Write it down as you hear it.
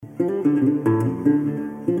Hello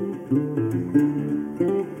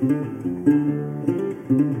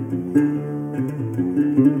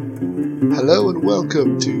and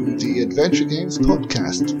welcome to the Adventure Games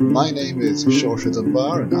podcast. My name is Shorter Than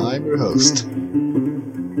Bar and I'm your host.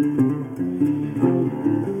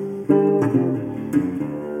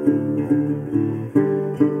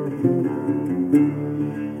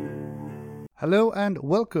 Hello and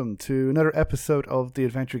welcome to another episode of the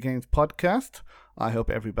Adventure Games podcast. I hope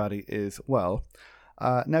everybody is well.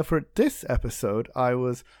 Now for this episode, I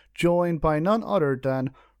was joined by none other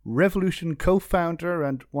than Revolution co-founder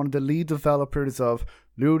and one of the lead developers of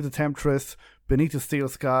Lure the Temptress, Beneath the Steel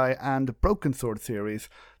Sky and the Broken Sword series,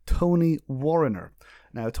 Tony Warriner.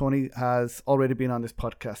 Now, Tony has already been on this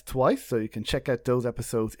podcast twice, so you can check out those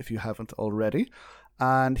episodes if you haven't already.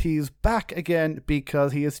 And he's back again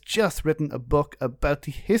because he has just written a book about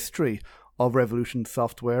the history of Revolution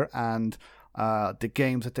Software and the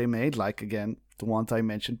games that they made, like, again, the ones I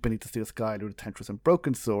mentioned, Beneath the Steel Sky, Lure the Temptress and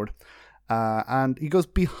Broken Sword. And he goes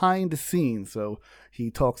behind the scenes, so he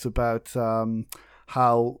talks about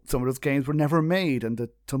how some of those games were never made and the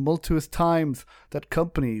tumultuous times that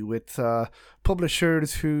company with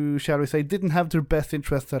publishers who, shall we say, didn't have their best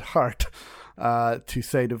interests at heart, to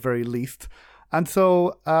say the very least. And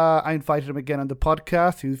so I invited him again on the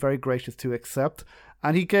podcast. He was very gracious to accept.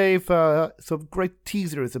 And he gave some great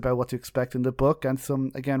teasers about what to expect in the book and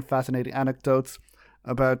some, again, fascinating anecdotes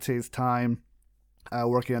about his time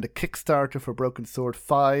working on the Kickstarter for Broken Sword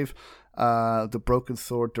 5, the Broken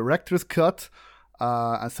Sword Director's Cut,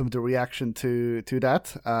 and some of the reaction to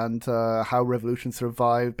that, and how Revolution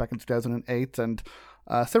survived back in 2008, and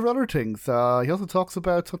several other things. He also talks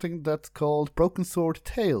about something that's called Broken Sword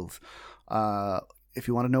Tales. If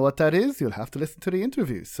you want to know what that is, you'll have to listen to the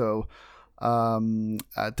interview. So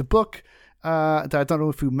the book that I don't know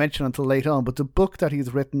if we mentioned until late on, but the book that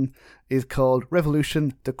he's written is called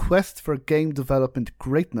Revolution, The Quest for Game Development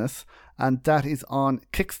Greatness, and that is on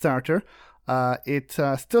Kickstarter. It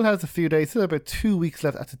still has a few days, still about 2 weeks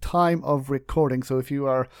left at the time of recording, so if you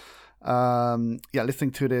are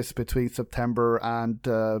listening to this between September and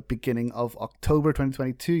beginning of October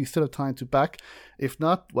 2022, you still have time to back. If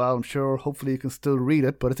not, well, I'm sure hopefully you can still read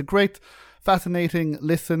it, but it's a great, fascinating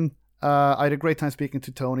listen. I had a great time speaking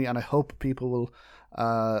to Tony, and I hope people will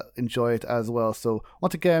enjoy it as well. So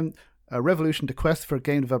once again, Revolution, The Quest for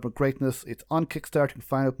Game Development Greatness. It's on Kickstarter. You can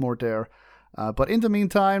find out more there. But in the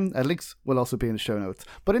meantime, links will also be in the show notes.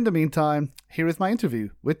 But in the meantime, here is my interview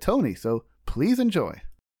with Tony. So please enjoy.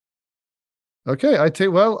 Okay, I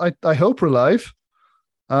hope we're live.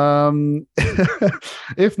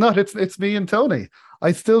 If not, it's me and Tony.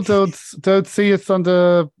 I still don't see us on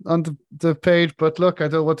the page, but look, I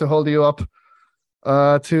don't want to hold you up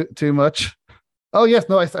too much. Oh yes,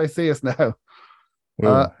 no, I see us now.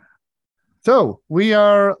 So we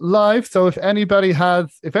are live. So if anybody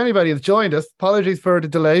has joined us, apologies for the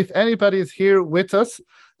delay. If anybody is here with us,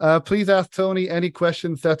 please ask Tony any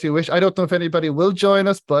questions that you wish. I don't know if anybody will join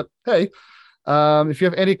us, but hey, if you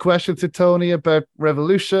have any questions to Tony about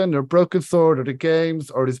Revolution or Broken Sword or the games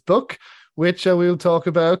or this book, which we'll talk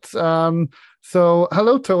about. So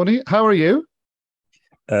hello, Tony. How are you?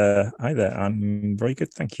 Hi there. I'm very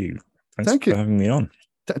good. Thank you. Thanks for having me on.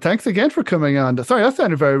 Thanks again for coming on. Sorry, that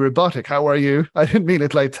sounded very robotic. How are you? I didn't mean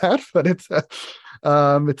it like that, but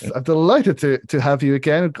I'm delighted to have you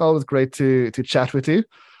again. It's always great to chat with you.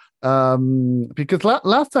 Because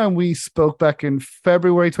last time we spoke back in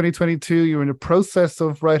February 2022, you were in the process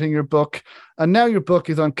of writing your book, and now your book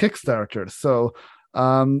is on Kickstarter. So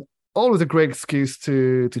always a great excuse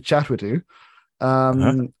to chat with you.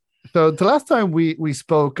 So the last time we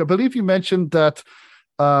spoke, I believe you mentioned that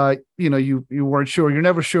you weren't sure. You're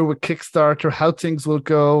never sure with Kickstarter how things will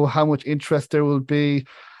go, how much interest there will be.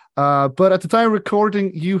 But at the time of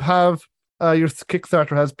recording, you have your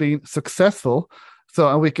Kickstarter has been successful. So,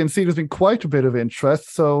 and we can see there's been quite a bit of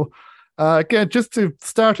interest. So, again, just to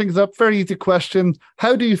start things up, very easy question: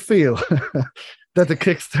 how do you feel that the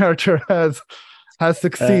Kickstarter has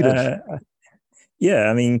succeeded? Yeah,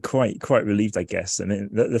 I mean, quite relieved, I guess. I mean,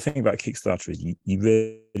 the thing about Kickstarter is you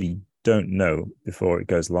really don't know before it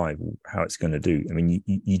goes live how it's going to do. I mean,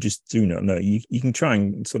 you just do not know. You can try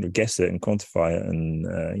and sort of guess it and quantify it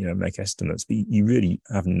and make estimates, but you really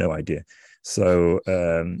have no idea. So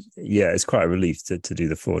it's quite a relief to do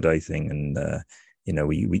the 4-day thing, and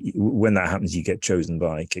we when that happens, you get chosen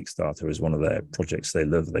by Kickstarter as one of their projects they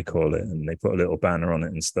love, they call it, and they put a little banner on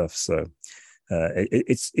it and stuff. So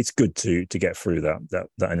it's good to get through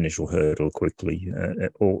that initial hurdle quickly.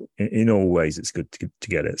 Or in all ways, it's good to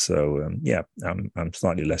get it. So I'm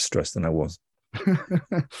slightly less stressed than I was.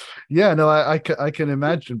 Yeah, no, I can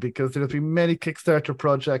imagine because there's been many Kickstarter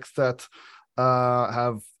projects that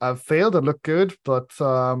have failed and look good, Yeah,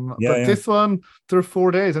 but yeah. this one through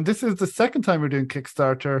 4 days, and this is the second time we're doing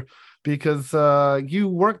Kickstarter because you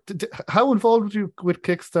worked. How involved were you with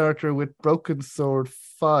Kickstarter with Broken Sword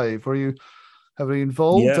 5? Were you heavily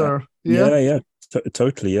involved Yeah, or yeah? yeah.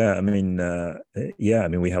 Totally. Yeah. I mean, yeah. I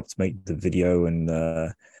mean, we helped make the video, and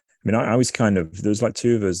I mean, I was kind of there was like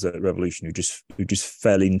two of us at Revolution who just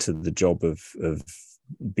fell into the job of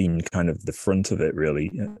being kind of the front of it, really.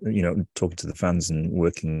 Talking to the fans and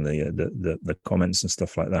working the comments and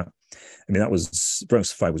stuff like that. I mean, that was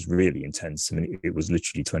Bronx Five was really intense. I mean, it was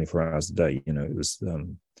literally 24 hours a day. It was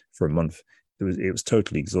for a month. It was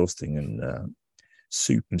totally exhausting and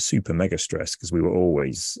super mega stressed because we were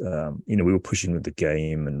always we were pushing with the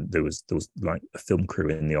game, and there was like a film crew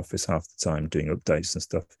in the office half the time doing updates and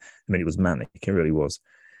stuff. I mean, it was manic. It really was.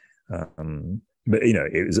 But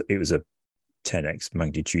it was a 10x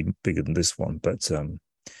magnitude bigger than this one. But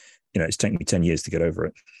it's taken me 10 years to get over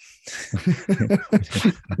it.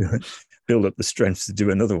 Build up the strength to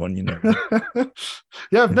do another one.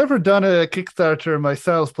 Yeah, I've never done a Kickstarter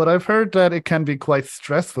myself, but I've heard that it can be quite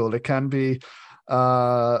stressful. It can be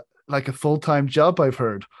uh like a full-time job, I've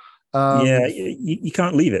heard. Yeah, Um you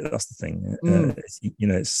can't leave it. That's the thing. mm, It's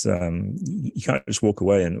you can't just walk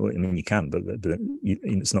away. And I mean, you can, but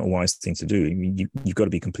it's not a wise thing to do. I mean, you've got to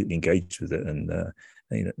be completely engaged with it, and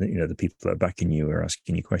the people that are backing you are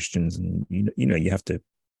asking you questions, and you have to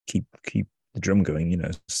keep the drum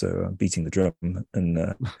going. So beating the drum, and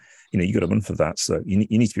you got to run for that. So you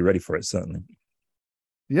need to be ready for it, certainly.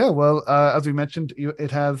 yeah, well, as we mentioned,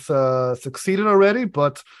 it has succeeded already,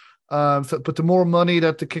 but the more money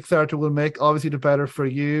that the Kickstarter will make, obviously, the better for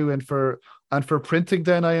you and for printing.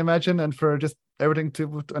 Then I imagine, and for just everything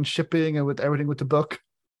and shipping and with everything with the book.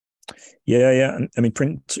 Yeah, yeah. I mean,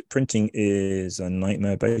 printing is a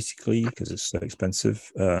nightmare basically because it's so expensive.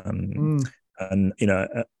 Mm, And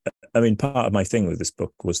I mean, part of my thing with this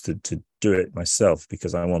book was to do it myself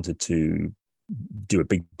because I wanted to do a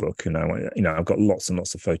big book, and I've got lots and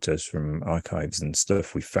lots of photos from archives and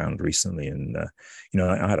stuff we found recently, and I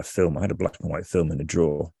had a black and white film in a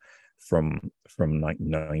drawer from like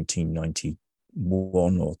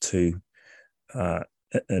 1991 or two, uh,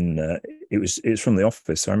 and it was from the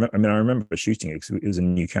office. So I remember shooting it because it was a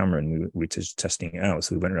new camera, and we were just testing it out.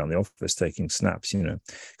 So we went around the office taking snaps,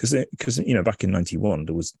 because back in '91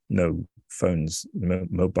 there was no phones,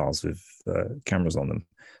 mobiles with cameras on them.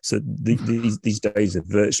 So these days are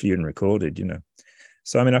virtually unrecorded.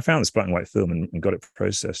 So I mean, I found this black and white film and got it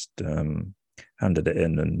processed, handed it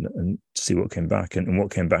in, and to see what came back, and what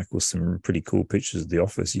came back was some pretty cool pictures of the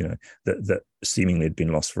office, that seemingly had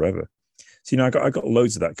been lost forever. So I got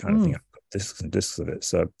loads of that kind of thing. mm. I got discs and discs of it.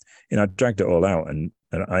 So I dragged it all out, and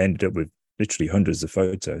I ended up with literally hundreds of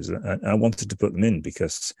photos. And I wanted to put them in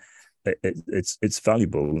because it's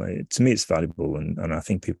valuable to me. It's valuable, and I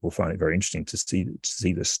think people find it very interesting to see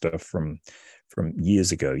this stuff from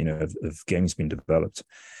years ago. Of games being developed.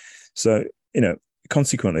 So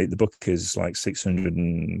consequently, the book is like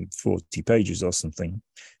 640 pages or something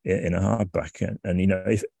in a hardback, and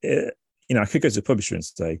if I could go to a publisher and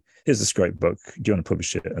say, "Here's this great book. Do you want to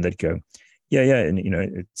publish it?" And they'd go, "Yeah, yeah," and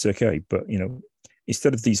it's okay. But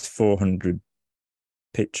instead of these 400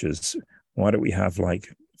 pictures, why don't we have like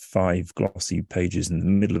 5 glossy pages in the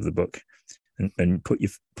middle of the book, and put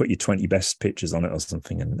your 20 best pictures on it or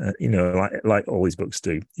something, and like all these books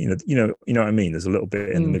do. What I mean. There's a little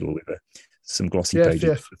bit in the Mm. middle with some glossy Yes, pages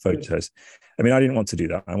yes. of photos. I mean, I didn't want to do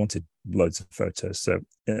that. I wanted loads of photos. So,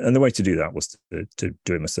 and the way to do that was to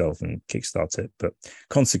do it myself and kickstart it. But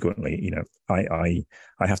consequently, I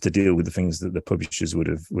have to deal with the things that the publishers would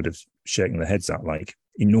have shaken their heads at, like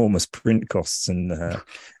enormous print costs and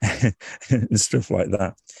and stuff like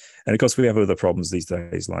that. And of course, we have other problems these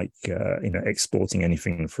days, like exporting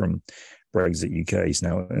anything from Brexit UK is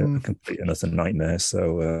now a Mm. complete and utter nightmare.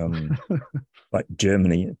 So, like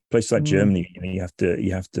Germany, places like Mm. Germany, you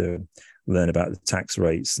have to learn about the tax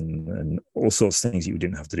rates and all sorts of things you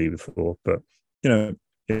didn't have to do before. But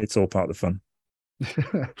it's all part of the fun.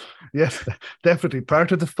 Yes, definitely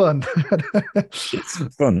part of the fun.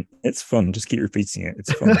 It's fun. It's fun. Just keep repeating it.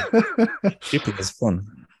 It's fun. Shipping is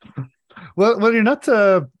fun. Well, you're not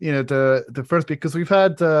the first because we've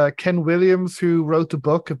had Ken Williams who wrote a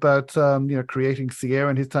book about creating Sierra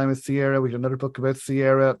and his time at Sierra. We had another book about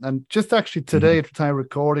Sierra, and just actually today at the time of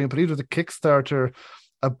recording, I believe it was a Kickstarter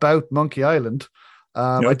about Monkey Island.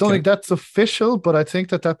 I don't Okay. think that's official, but I think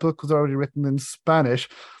that book was already written in Spanish.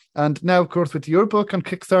 And now, of course, with your book on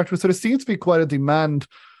Kickstarter, so there seems to be quite a demand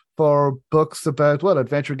for books about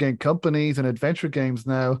adventure game companies and adventure games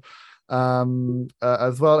now,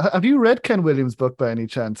 as well. Have you read Ken Williams' book by any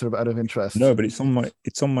chance, or out of interest? No, but it's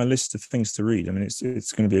on my list of things to read. I mean, it's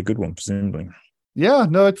going to be a good one, presumably. Yeah,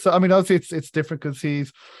 no, it's. I mean, obviously, it's different because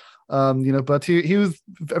he's, but he was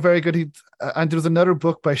very good. And there was another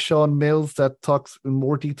book by Sean Mills that talks in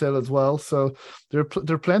more detail as well. So there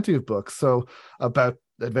are plenty of books about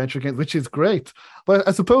adventure games, which is great. But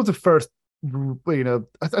I suppose the first,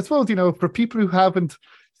 I suppose for people who haven't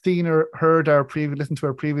seen or heard listened to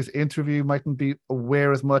our previous interview, mightn't be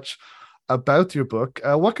aware as much about your book.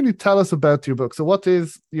 What can you tell us about your book? So, what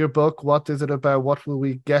is your book? What is it about? What will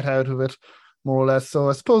we get out of it? More or less. So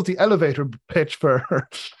I suppose the elevator pitch for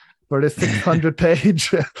this 600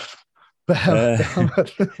 page. Isn't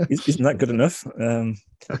that good enough?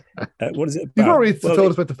 What is it about? You've already told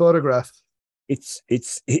us about the photographs. It's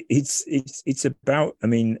about. I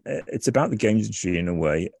mean, it's about the games industry in a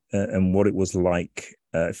way, and what it was like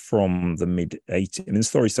from the mid 80s. I mean, the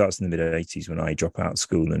story starts in the mid 80s when I drop out of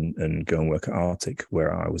school and go and work at Arctic,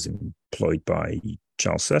 where I was employed by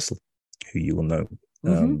Charles Cecil, who you will know.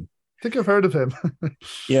 Mm-hmm. I think I've heard of him.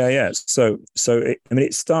 Yeah. So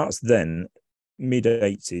it starts then, mid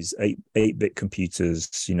 80s, 8-bit computers,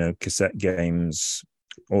 cassette games,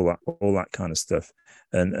 all that kind of stuff,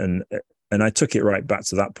 and I took it right back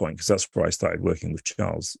to that point because that's where I started working with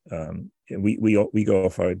Charles. We go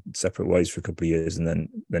off our separate ways for a couple of years, and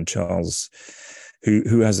then Charles,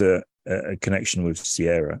 who has a connection with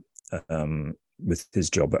Sierra, with his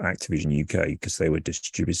job at Activision UK, because they were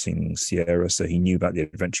distributing Sierra, so he knew about the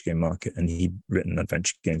adventure game market, and he'd written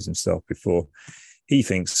adventure games himself before. He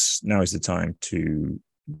thinks now is the time to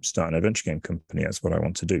start an adventure game company. That's what I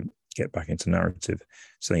want to do, get back into narrative.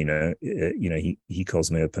 So he calls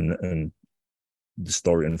me up, and the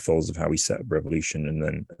story unfolds of how we set up Revolution,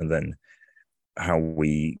 and then how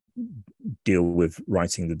we deal with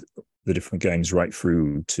writing the different games right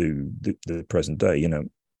through to the present day.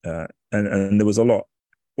 And there was a lot.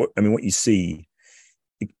 What you see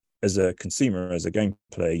as a consumer, as a game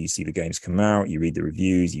player, you see the games come out, you read the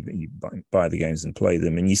reviews, you buy the games and play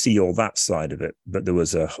them, and you see all that side of it. But there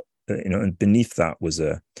was and beneath that was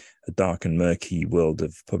a dark and murky world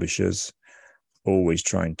of publishers always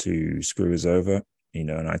trying to screw us over.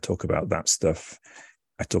 And I talk about that stuff.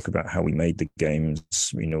 I talk about how we made the games,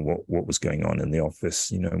 what was going on in the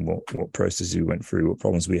office, what processes we went through, what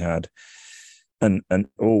problems we had. And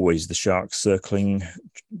always the sharks circling,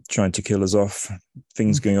 trying to kill us off,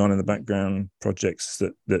 things going on in the background, projects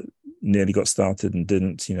that nearly got started and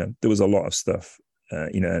didn't. There was a lot of stuff,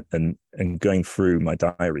 and going through my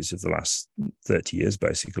diaries of the last 30 years,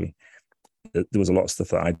 basically, there was a lot of stuff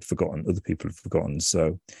that I'd forgotten, other people had forgotten.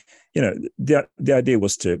 So, the idea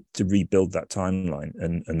was to rebuild that timeline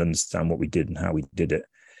and understand what we did and how we did it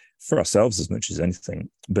for ourselves as much as anything.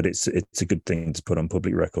 But it's a good thing to put on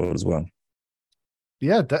public record as well.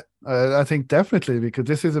 Yeah, I think definitely, because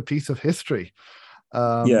this is a piece of history.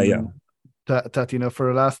 That for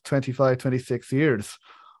the last 25, 26 years,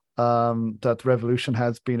 that Revolution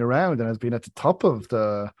has been around and has been at the top of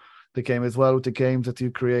the game as well, with the games that you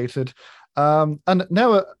created. And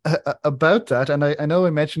now about that, and I know I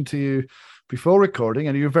mentioned to you before recording,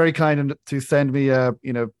 and you're very kind to send me a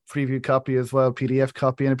preview copy as well, PDF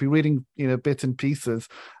copy, and I'd be reading bits and pieces.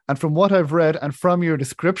 And from what I've read, and from your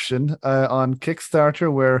description on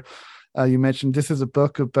Kickstarter, where you mentioned this is a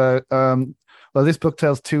book about this book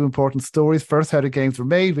tells two important stories. First, how the games were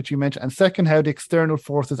made, which you mentioned, and second, how the external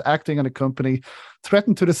forces acting on a company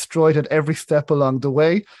threatened to destroy it at every step along the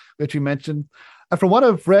way, which you mentioned. And from what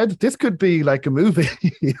I've read, this could be like a movie,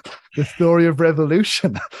 the story of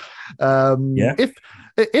Revolution.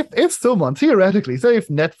 If someone, theoretically, say if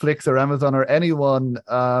Netflix or Amazon or anyone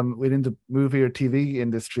within the movie or TV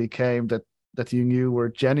industry came that you knew were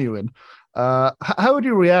genuine, how would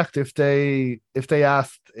you react if they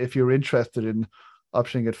asked if you're interested in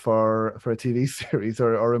optioning it for a TV series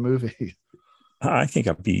or a movie? I think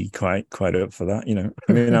I'd be quite up for that.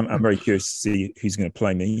 I'm very curious to see who's going to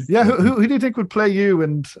play me. Yeah, who do you think would play you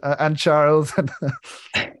and Charles?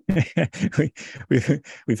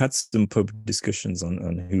 We've had some pub discussions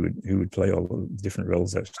on who would play all the different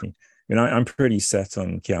roles. Actually, I'm pretty set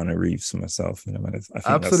on Keanu Reeves for myself. I think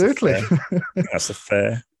absolutely, that's a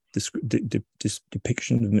fair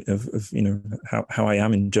depiction of how I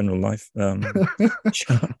am in general life.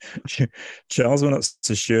 Charles, we're not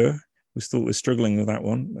so sure. We're struggling with that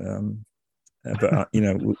one, but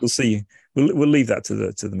we'll see. We'll leave that to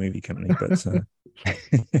the movie company. But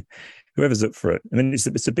whoever's up for it, I mean,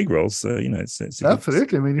 it's a big role, so it's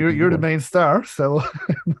absolutely. I mean, you're the main star, so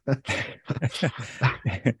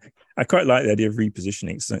I quite like the idea of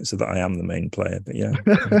repositioning so that I am the main player. But yeah.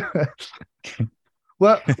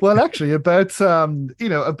 Well, actually, about I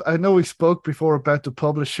know we spoke before about the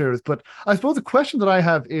publishers, but I suppose the question that I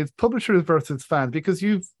have is publishers versus fans, because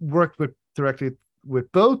you've worked directly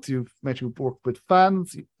with both. You've mentioned you've worked with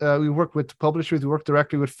fans. We work with publishers. We work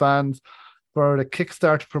directly with fans for the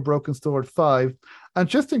Kickstarter for Broken Sword 5, and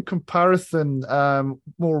just in comparison,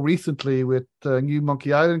 more recently with the new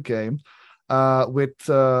Monkey Island game.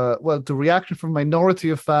 The reaction from a minority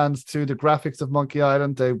of fans to the graphics of Monkey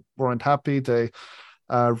Island, they weren't happy. They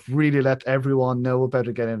really let everyone know about it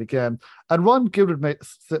again and again. And Ron Gilbert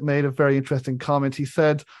made a very interesting comment. He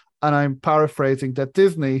said, and I'm paraphrasing, that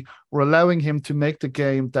Disney were allowing him to make the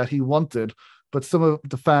game that he wanted, but some of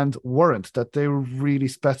the fans weren't, that they were really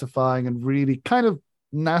specifying and really kind of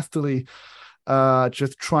nastily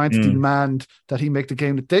just trying to demand that he make the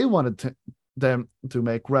game that they wanted them to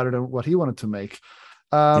make rather than what he wanted to make.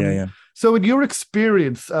 So in your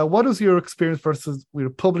experience, what is your experience versus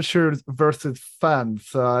with publishers versus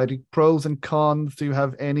fans? Any pros and cons? Do you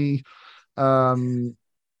have any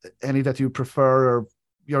that you prefer, or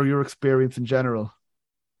your experience in general?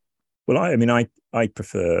 Well, I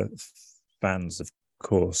prefer fans, of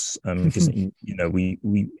course, because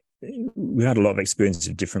we had a lot of experience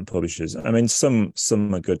with different publishers. I mean, some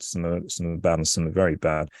are good, some are bad, and some are very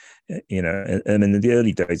bad. And in the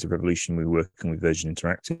early days of Revolution, we were working with Virgin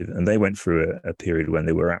Interactive, and they went through a period when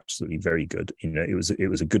they were absolutely very good. It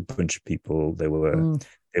was a good bunch of people. They were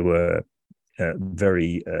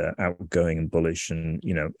very outgoing and bullish, and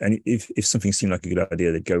and if something seemed like a good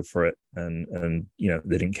idea, they'd go for it, and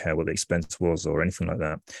they didn't care what the expense was or anything like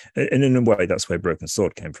that. And in a way, that's where Broken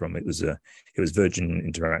Sword came from. It was Virgin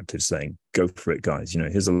Interactive saying, "Go for it, guys!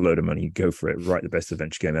 Here's a load of money, go for it, write the best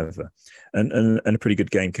adventure game ever," and a pretty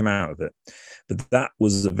good game came out of it. But that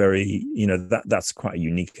was a very that's quite a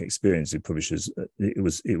unique experience with publishers.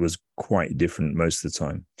 It was quite different most of the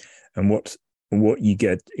time, and what you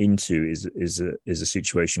get into is a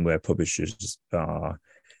situation where publishers are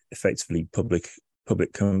effectively public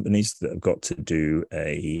companies that have got to do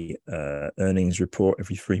a earnings report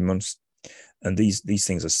every 3 months, and these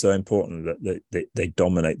things are so important that they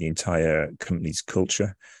dominate the entire company's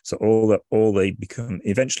culture. So all they're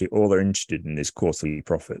interested in is quarterly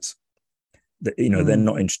profits. They're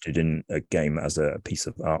not interested in a game as a piece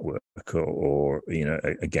of artwork or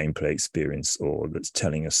a gameplay experience, or that's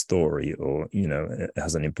telling a story, or it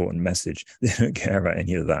has an important message. They don't care about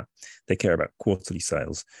any of that. They care about quarterly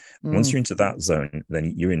sales. Once you're into that zone,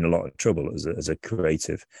 then you're in a lot of trouble as a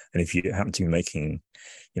creative. And if you happen to be making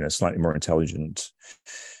slightly more intelligent,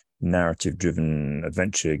 narrative-driven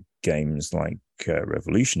adventure games like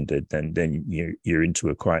Revolution did, then you're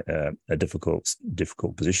into quite a difficult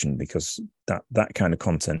position, because that kind of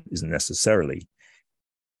content isn't necessarily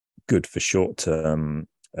good for short-term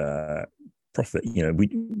profit.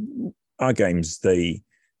 Our games, they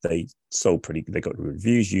sold they got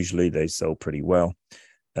reviews, usually they sold pretty well,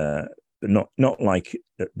 but not like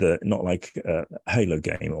a Halo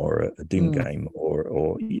game or a Doom game,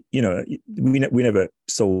 or we never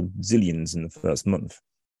sold zillions in the first month,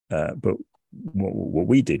 but what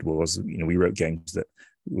we did was we wrote games that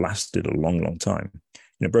lasted a long time.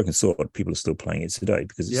 Broken Sword, people are still playing it today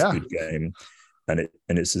because it's a good game, and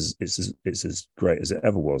it's as great as it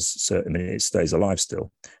ever was. So it stays alive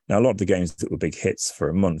still. Now, a lot of the games that were big hits for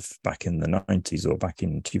a month back in the 90s or back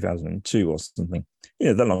in 2002 or something,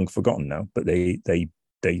 they're long forgotten now, but they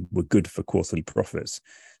were good for quarterly profits.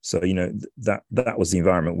 So that was the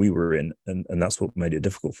environment we were in, and that's what made it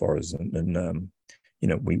difficult for us. And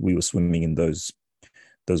we were swimming in those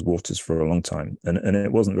waters for a long time, and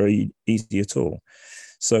it wasn't very easy at all.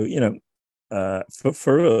 So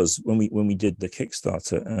for us, when we did the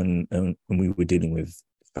Kickstarter and we were dealing with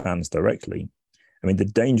fans directly, the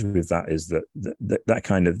danger with that is that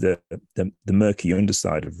kind of the murky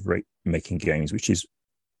underside of making games, which is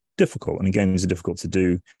difficult. Games are difficult to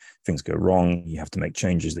do. Things go wrong. You have to make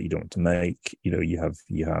changes that you don't want to make. You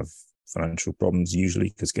have financial problems usually,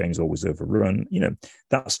 because games always overrun.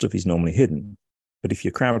 That stuff is normally hidden. But if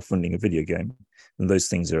you're crowdfunding a video game, then those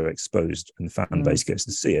things are exposed and the fan base gets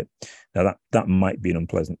to see it. Now that might be an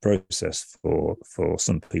unpleasant process for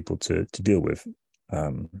some people to deal with.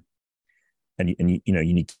 And you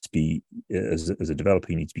need to be, as a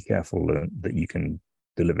developer, you need to be careful that you can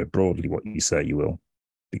deliver broadly what you say you will,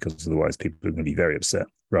 because otherwise people are going to be very upset,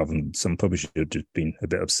 rather than some publishers have just been a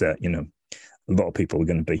bit upset. A lot of people are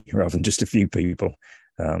going to be, rather than just a few people.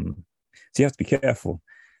 So you have to be careful.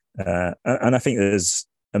 And I think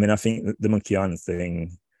I think the Monkey Island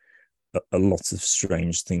thing, a lot of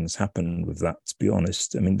strange things happened with that, to be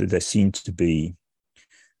honest. There seemed to be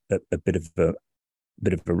a bit of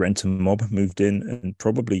a renter mob moved in, and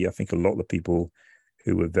probably I think a lot of the people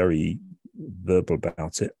who were very verbal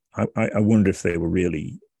about it, I wonder if they were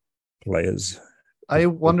really players. I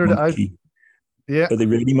wondered. Yeah. Are they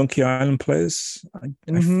really Monkey Island players? I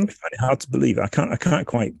find it hard to believe. I can't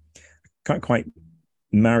quite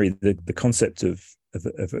marry the concept of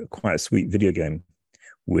a quite a sweet video game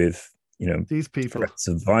with, you know, these people, threats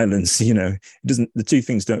of violence. You know, it doesn't. The two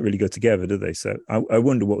things don't really go together, do they? So I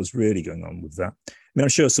wonder what was really going on with that. I mean, I'm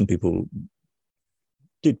sure some people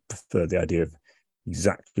did prefer the idea of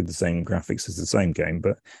exactly the same graphics as the same game,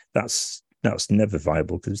 but that's never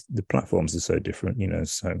viable because the platforms are so different. You know,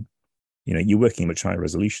 so you know you're working much higher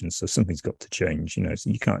resolution, so something's got to change. You know,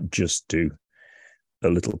 so you can't just do a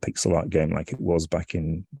little pixel art game like it was back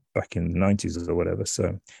in the 90s or whatever.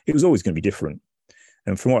 So it was always going to be different.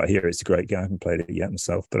 And from what I hear, it's a great game. I haven't played it yet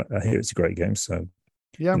myself, but I hear it's a great game. So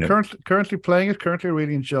yeah, I'm currently playing it, currently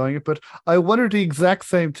really enjoying it. But I wonder the exact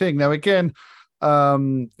same thing. Now again,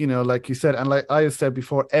 you know, like you said, and like I have said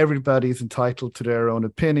before, everybody's entitled to their own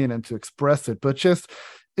opinion and to express it. But just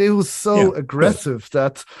it was so aggressive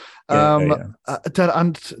that that,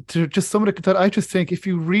 and to just somebody that I just think if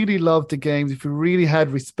you really loved the games, if you really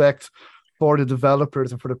had respect for the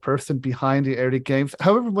developers and for the person behind the early games,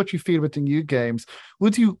 however much you feel with the new games,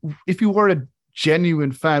 would you, if you were a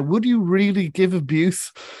genuine fan, would you really give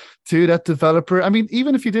abuse to that developer? I mean,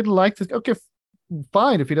 even if you didn't like it, okay,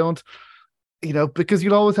 fine. If you don't, you know, because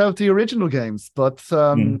you'll always have the original games. But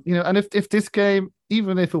you know, and if this game,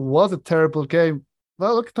 even if it was a terrible game,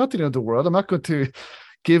 well, look, not the end of the world. I'm not going to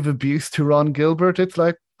give abuse to Ron Gilbert. It's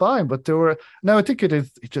like fine, but there were I think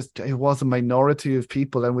it was a minority of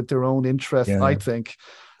people and with their own interests. I think.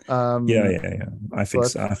 I think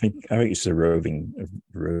so. I think it's a roving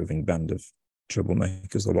band of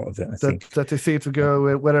troublemakers. A lot of it, I think, that they seem to go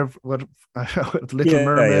with Little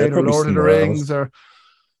Mermaid or Lord of the Rings or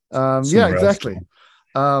exactly.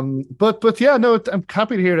 But yeah, no, I'm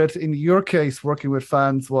happy to hear that in your case, working with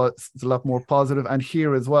fans was a lot more positive, and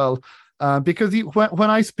here as well. Because when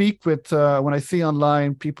I speak with, when I see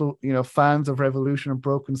online people, you know, fans of Revolution and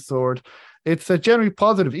Broken Sword, it's generally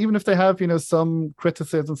positive, even if they have, you know, some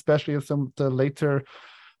criticism, especially of some of the later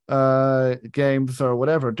games or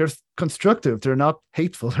whatever. They're constructive. They're not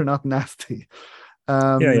hateful. They're not nasty.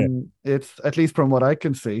 It's at least from what I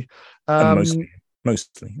can see.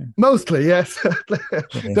 Mostly, yes.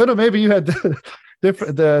 Don't know. Maybe you had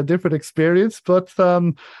the different experience, but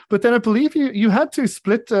then I believe you had to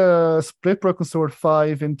split Broken Sword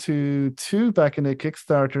 5 into 2 back in a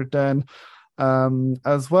Kickstarter then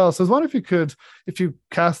as well. So I was wondering if you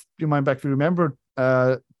cast your mind back, if you remember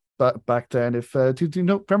back then, if do you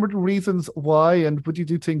know, remember the reasons why, and would you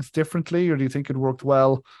do things differently, or do you think it worked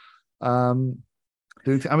well? I mean,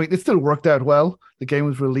 it still worked out well. The game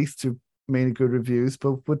was released to mainly good reviews,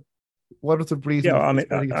 but what was the reason? Yeah, I mean,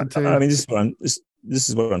 this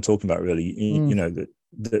is what I'm talking about, really. You know,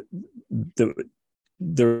 that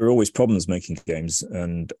there are always problems making games,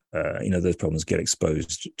 and you know, those problems get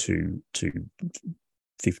exposed to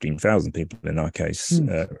 15,000 people in our case,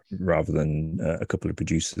 rather than a couple of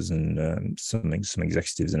producers and some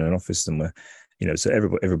executives in an office somewhere. You know, so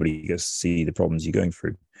everybody gets to see the problems you're going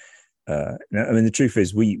through. Now, I mean, the truth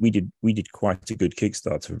is, we did quite a good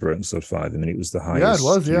Kickstarter for Broken Sword 5. I mean, it was the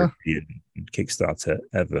highest European Kickstarter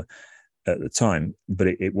ever at the time, but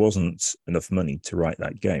it wasn't enough money to write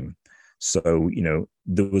that game. So, you know,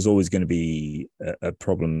 there was always going to be a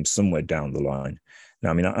problem somewhere down the line. Now,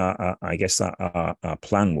 I mean, I guess our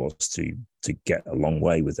plan was to get a long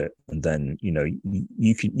way with it, and then, you know,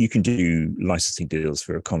 you can do licensing deals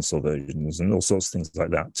for console versions and all sorts of things like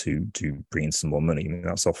that to bring in some more money. I mean,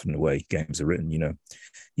 that's often the way games are written. You know,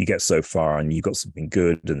 you get so far and you got something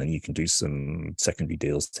good, and then you can do some secondary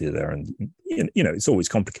deals here there, and you know, it's always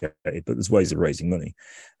complicated, but there's ways of raising money,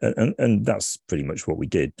 and that's pretty much what we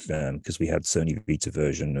did, because we had Sony Vita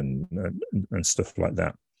version and stuff like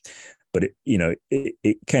that. But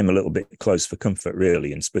it came a little bit close for comfort,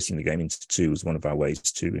 really, and splitting the game into 2 was one of our ways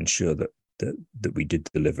to ensure that we did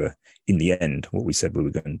deliver in the end what we said we were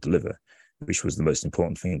going to deliver, which was the most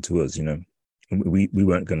important thing to us. You know, we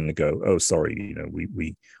weren't going to go, oh, sorry, you know,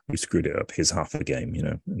 we screwed it up. Here's half a game, you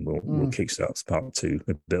know, and we'll kickstart part 2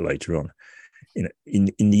 a bit later on. You know,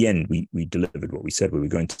 in the end, we delivered what we said we were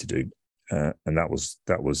going to do, and that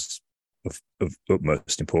was of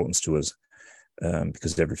utmost importance to us.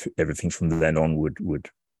 Because everything from then on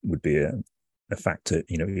would be a factor.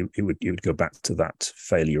 You know, it would go back to that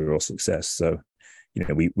failure or success. So, you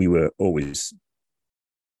know, we were always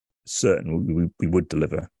certain we would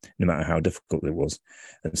deliver, no matter how difficult it was.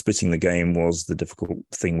 And splitting the game was the difficult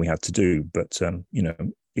thing we had to do. But you know,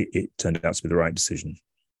 it turned out to be the right decision.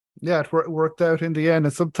 Yeah, it worked out in the end.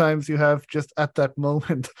 And sometimes you have just at that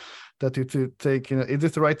moment that you to take, is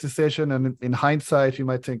this the right decision? And in hindsight, you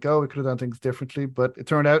might think, oh, we could have done things differently. But it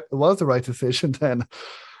turned out it was the right decision then.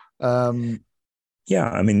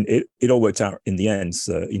 Yeah, I mean, it all worked out in the end.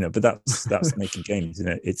 So, but that's making games.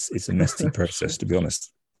 It's a messy process, to be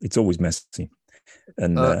honest. It's always messy.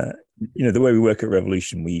 And the way we work at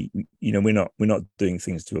Revolution, we're not doing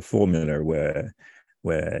things to a formula where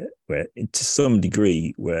to some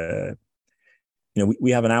degree where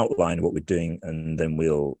we have an outline of what we're doing, and then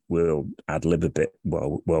we'll ad lib a bit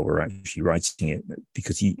while we're actually writing it,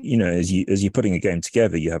 because as you're putting a game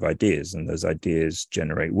together, you have ideas, and those ideas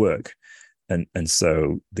generate work, and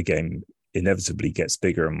so the game inevitably gets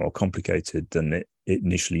bigger and more complicated than it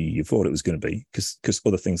initially you thought it was going to be, because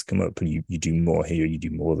other things come up, and you do more here, you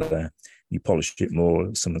do more there, you polish it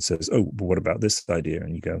more. Someone says, oh, but what about this idea?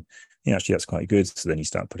 And you go, yeah, actually that's quite good. So then you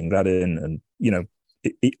start putting that in, and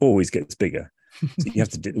it always gets bigger. So you have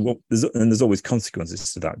to do there's always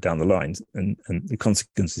consequences to that down the line, and the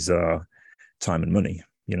consequences are time and money.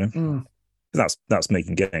 That's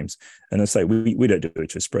making games. And I say we don't do it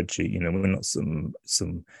to a spreadsheet. We're not some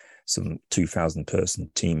 2,000 person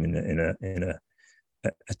team in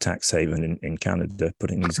a tax haven in Canada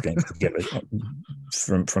putting these games together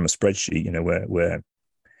from a spreadsheet. Where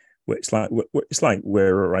it's like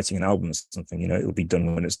we're writing an album or something. It'll be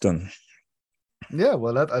done when it's done. Yeah,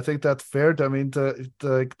 well, I think that's fair. I mean,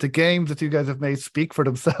 the games that you guys have made speak for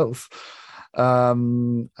themselves.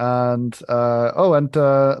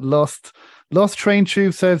 Lost Train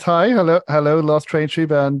Tube says hi. Hello, Lost Train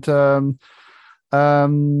Tube, and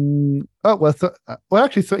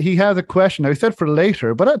actually, so he has a question. Now, he said for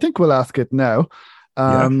later, but I think we'll ask it now.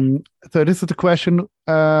 So this is the question: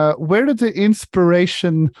 where did the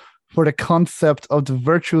inspiration for the concept of the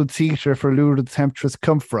virtual theater for Lure the Temptress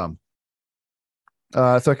come from?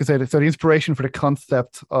 So I can say that. So the inspiration for the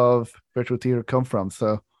concept of virtual theater come from.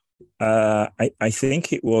 So I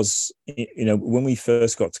think it was, when we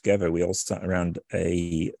first got together, we all sat around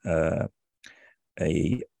it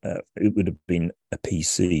would have been a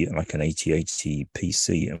PC, like an 8080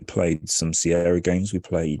 PC, and played some Sierra games. We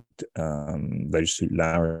played Leisure Suit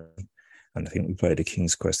Larry, and I think we played a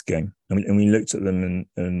King's Quest game. And we looked at them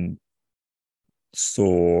and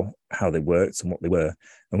saw how they worked and what they were,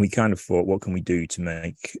 and we kind of thought, what can we do to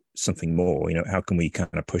make something more? How can we kind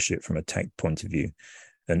of push it from a tech point of view?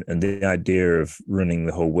 And the idea of running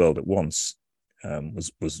the whole world at once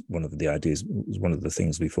was one of the ideas, was one of the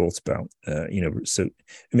things we thought about. So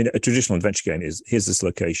I mean, a traditional adventure game is, here's this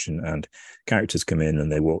location and characters come in and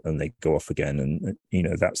they walk and they go off again, and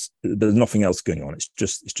there's nothing else going on. It's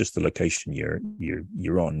just the location you're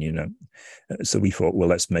on. So we thought, well,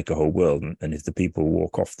 let's make a whole world, and if the people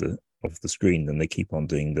walk off the screen, then they keep on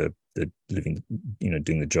doing the living,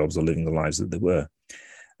 doing the jobs or living the lives that they were.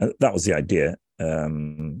 That was the idea.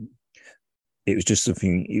 It was just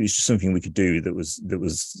something we could do that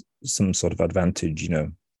was some sort of advantage,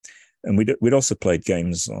 And we'd also played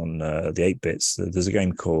games on the 8-bits. There's a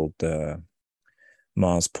game called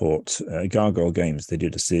Marsport, Gargoyle Games. They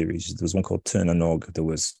did a series. There was one called Turn and Og. There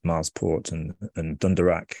was Marsport and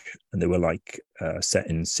Dunderak, and they were like set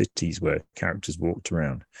in cities where characters walked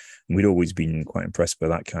around. And we'd always been quite impressed by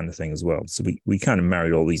that kind of thing as well. So we kind of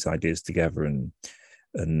married all these ideas together, and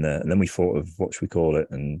then we thought of what should we call it,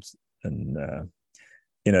 and the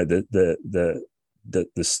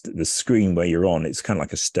screen where you're on, it's kind of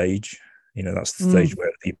like a stage. That's the stage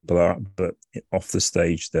where people are, but off the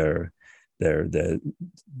stage they're you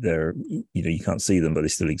can't see them, but they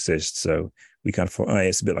still exist. So we kind of thought,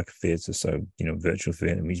 it's a bit like a theatre, so virtual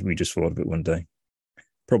theatre. And we just thought of it one day,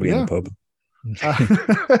 probably in the pub.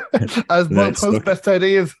 As most best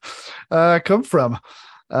ideas come from.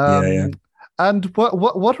 And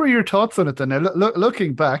what were your thoughts on it then? Now,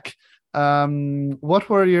 looking back, what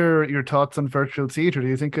were your thoughts on virtual theatre? Do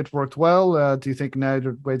you think it worked well? Do you think now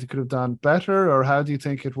there are ways it could have done better, or how do you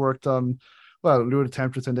think it worked on, Lure the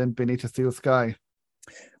Temptress and then Beneath a Steel Sky?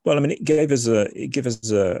 Well, I mean, it gave us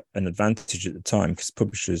an advantage at the time, because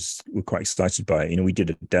publishers were quite excited by it. We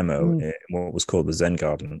did a demo in what was called the Zen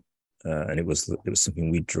Garden, and it was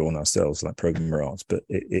something we'd drawn ourselves, like programmer art, but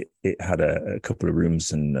it had a couple of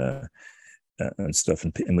rooms and stuff,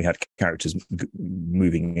 and we had characters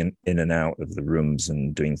moving in and out of the rooms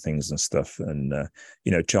and doing things and stuff. And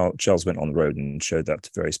Charles went on the road and showed that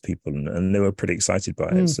to various people, and they were pretty excited by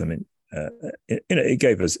it. So I mean, it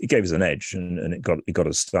gave us an edge, and it got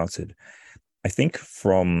us started. I think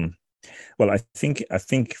from Well, I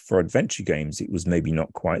think for adventure games, it was maybe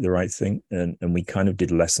not quite the right thing, and we kind of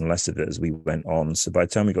did less and less of it as we went on. So by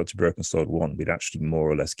the time we got to Broken Sword 1, we'd actually more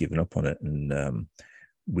or less given up on it, and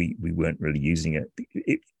we weren't really using it.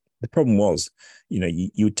 The problem was, you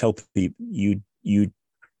would tell people you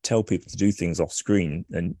tell people to do things off screen,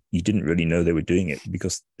 and you didn't really know they were doing it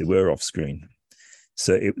because they were off screen.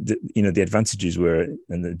 So the advantages were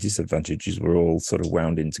and the disadvantages were all sort of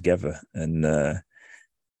wound in together, and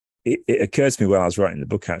it occurred to me while I was writing the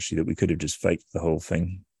book actually that we could have just faked the whole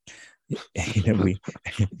thing. We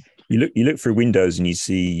you look through windows and you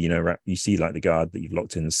see like the guard that you've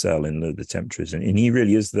locked in the cell in the Temptress, and he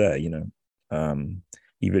really is there.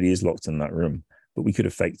 He really is locked in that room. But we could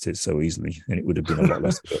have faked it so easily, and it would have been a lot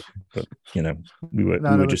less work. But we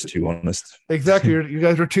were just too honest. Exactly, you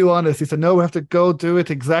guys were too honest. He said, "No, we have to go do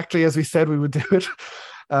it exactly as we said we would do it."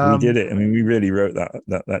 We did it. I mean, we really wrote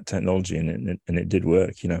that technology, and it did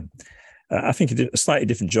work. I think a slightly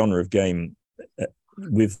different genre of game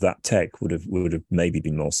with that tech would have maybe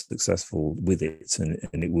been more successful with it,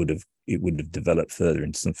 and it would have developed further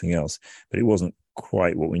into something else. But it wasn't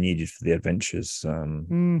quite what we needed for the adventures.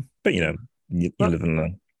 But you live and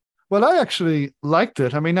learn. Well, I actually liked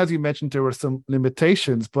it. I mean, as you mentioned, there were some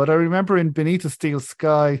limitations, but I remember in Beneath a Steel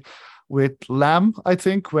Sky with Lamb, I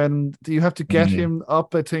think, when you have to get him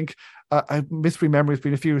up, I think, I misremember, it's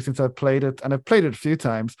been a few years since I've played it, and I've played it a few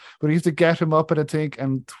times, but you have to get him up, and I think,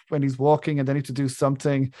 and when he's walking, and then you have to do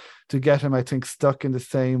something to get him, I think, stuck in the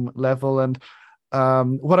same level. And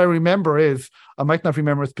what I remember is, I might not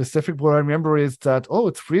remember a specific, but what I remember is that,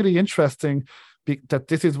 it's really interesting that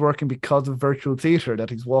this is working because of virtual theater, that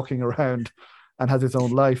he's walking around and has his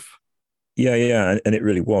own life. Yeah, and it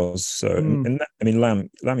really was. So, and that, I mean, Lamb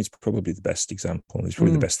is probably the best example. It's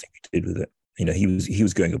probably the best thing we did with it. He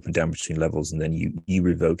was going up and down between levels, and then you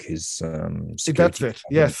revoke his security. That's it.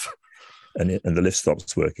 Yes. And the lift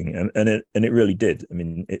stops working, and it really did. I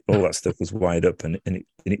mean, all that stuff was wired up, and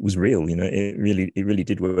it was real. It really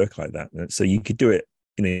did work like that. So you could do it.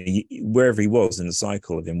 Wherever he was in the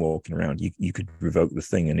cycle of him walking around, you could revoke the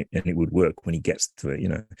thing, and it would work when he gets to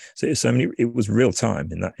it. So I mean, it was real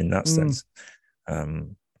time in that sense.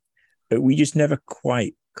 But we just never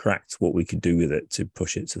quite cracked what we could do with it to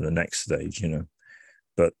push it to the next stage.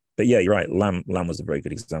 But yeah, you're right. Lamb was a very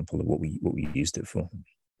good example of what we used it for.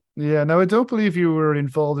 Yeah, now I don't believe you were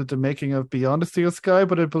involved in the making of Beyond the Steel Sky,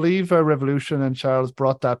 but I believe Revolution and Charles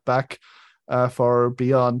brought that back for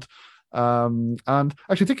Beyond. And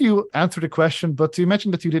actually, I think you answered the question, but you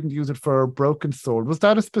mentioned that you didn't use it for Broken Sword. Was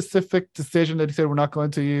that a specific decision that you said we're not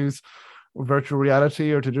going to use virtual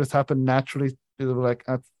reality, or did it just happen naturally? Like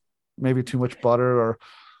that's maybe too much butter, or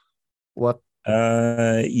what?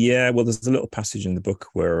 Yeah. Well, there's a little passage in the book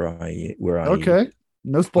where I okay.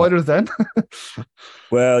 No spoilers then.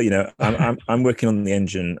 Well, I'm working on the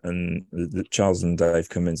engine, and Charles and Dave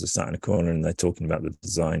Cummins are sat in a corner and they're talking about the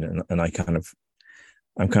design, and I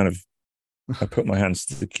put my hands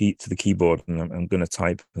to the keyboard, and I'm going to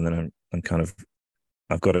type, and then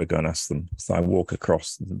I've got to go and ask them. So I walk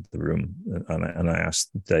across the room, and I ask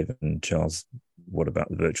Dave and Charles, "What about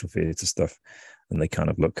the virtual theatre stuff?" And they kind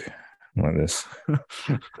of look like this.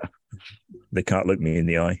 They can't look me in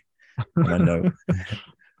the eye, and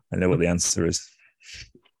I know what the answer is.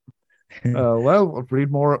 Well, I'll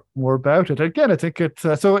read more about it. Again, I think it's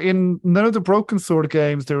so in none of the Broken Sword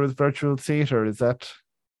games there was virtual theatre. Is that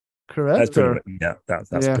correct?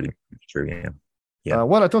 That's pretty true. Yeah.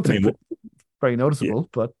 Well, I don't think it's very noticeable,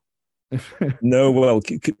 but no, well,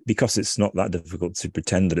 because it's not that difficult to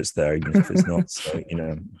pretend that it's there, even if it's not. So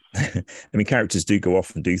I mean, characters do go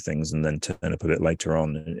off and do things and then turn up a bit later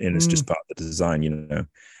on, and it's just part of the design.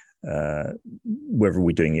 Whether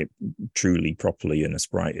we're doing it truly properly and a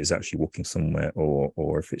sprite is actually walking somewhere,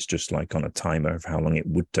 or if it's just like on a timer of how long it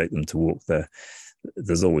would take them to walk there,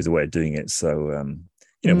 there's always a way of doing it. So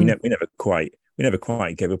we never quite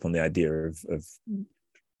gave up on the idea of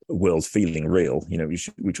world feeling real,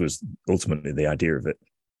 which was ultimately the idea of it.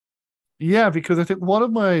 Yeah, because I think one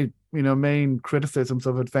of my main criticisms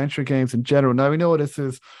of adventure games in general, now we know this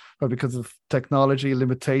is because of technology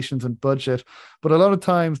limitations and budget, but a lot of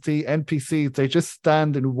times the NPCs, they just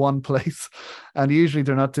stand in one place, and usually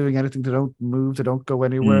they're not doing anything. They don't move, they don't go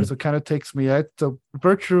anywhere. So it kind of takes me out. So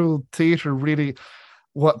virtual theater really,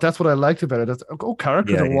 that's what I liked about it.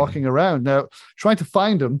 Characters are walking around. Now trying to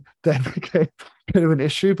find them then became a bit of an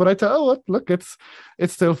issue, but I thought, look, it's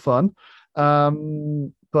still fun.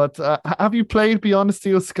 But have you played Beyond the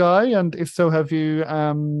Steel Sky? And if so, have you?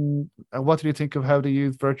 What do you think of how to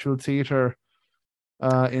use virtual theater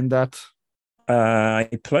in that? I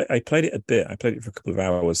played it a bit. I played it for a couple of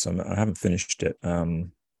hours. So I haven't finished it.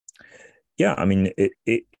 yeah, I mean,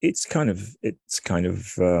 it's kind of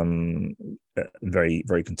very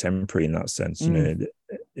very contemporary in that sense. You know,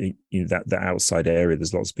 that outside area,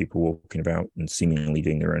 there's lots of people walking about and seemingly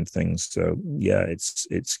doing their own things. So yeah,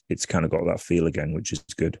 it's kind of got that feel again, which is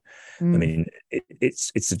good. I mean,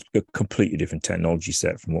 it's a completely different technology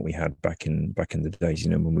set from what we had back in the days. You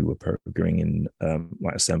know, when we were programming in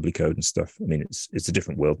like assembly code and stuff. I mean, it's a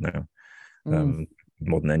different world now.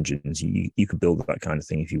 Modern engines, you could build that kind of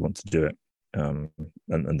thing if you want to do it,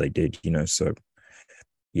 and they did, you know. So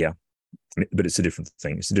yeah, but it's a different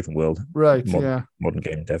thing. It's a different world, right? Yeah. Modern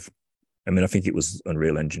game dev. I mean, I think it was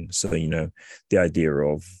Unreal Engine. So you know, the idea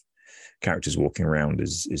of characters walking around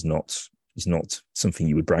is not something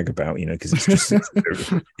you would brag about, you know, because it's just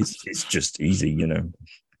it's just easy, you know.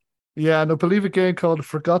 Yeah, and I believe a game called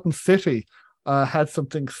Forgotten City had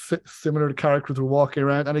something similar to characters were walking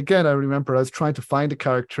around. And again, I remember I was trying to find the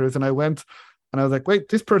characters, and I went and I was like, wait,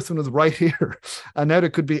 this person was right here, and now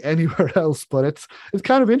it could be anywhere else. But it's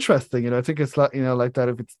kind of interesting, you know. I think it's like, you know, like that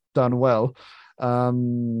if it's done well.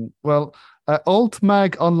 Well,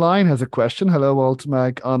 Altmag Online has a question. Hello,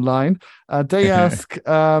 Altmag Online. They ask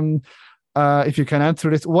if you can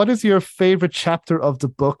answer this. What is your favorite chapter of the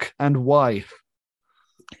book and why?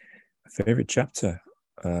 Favorite chapter?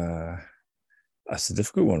 That's a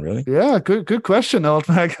difficult one, really. Yeah, good question,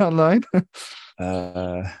 Altmag Online.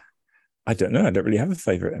 I don't know. I don't really have a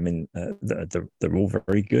favorite. I mean, they're all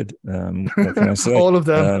very good. What can I say? All of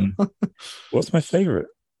them. What's my favorite?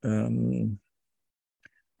 I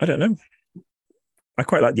don't know. I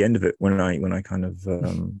quite like the end of it when I kind of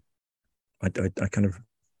I kind of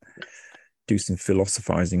do some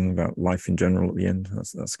philosophizing about life in general at the end.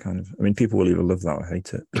 That's kind of. I mean, people will either love that or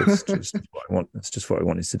hate it. But it's just what I want. That's just what I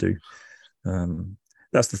wanted to do.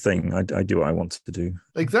 That's the thing. I do what I wanted to do.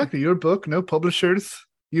 Exactly. Your book, no publishers.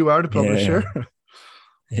 You are the publisher.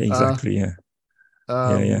 Yeah, exactly. Yeah.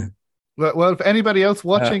 Yeah. Well, if anybody else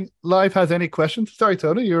watching live has any questions, sorry,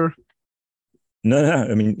 Tony, you're. No.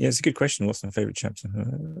 I mean, yeah, it's a good question. What's my favorite chapter?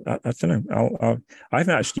 I don't know. I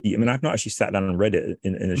haven't actually. I mean, I've not actually sat down and read it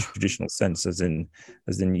in a traditional sense, as in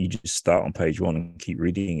you just start on page one and keep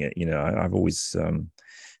reading it. You know, I've always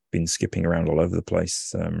been skipping around all over the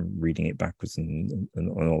place, reading it backwards and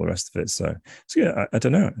all the rest of it. So yeah, I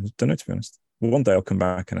don't know. To be honest. One day I'll come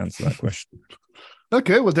back and answer that question.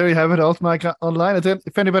 Okay, well, there you have it, Altmag Online. And then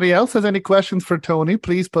if anybody else has any questions for Tony,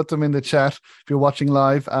 please put them in the chat if you're watching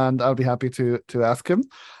live, and I'll be happy to ask him.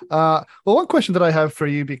 Well, one question that I have for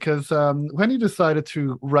you, because when you decided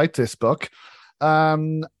to write this book,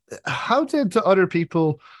 how did other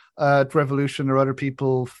people at Revolution or other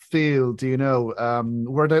people feel? Do you know?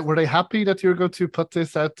 Were they happy that you were going to put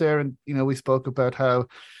this out there? And you know, we spoke about how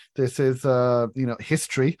this is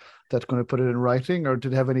history that's going to put it in writing, or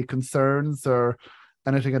did they have any concerns or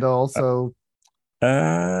anything at all? So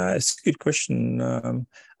it's a good question.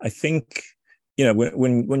 I think, you know,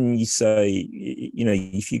 when you say, you know,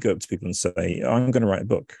 if you go up to people and say, I'm going to write a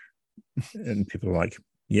book, and people are like,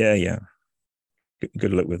 yeah,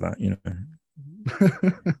 good luck with that, you know.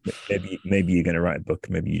 maybe you're going to write a book,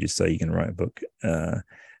 maybe you just say you're going to write a book.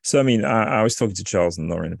 So, I mean, I was talking to Charles and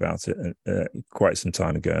Lauren about it quite some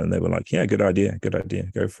time ago, and they were like, yeah, good idea,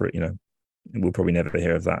 go for it, you know. We'll probably never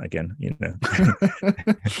hear of that again, you know.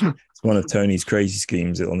 It's one of Tony's crazy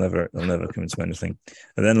schemes. It'll never come to anything.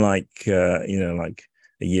 And then, like, you know, like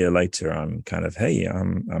a year later, I'm kind of, hey,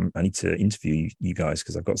 I need to interview you guys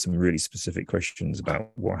because I've got some really specific questions about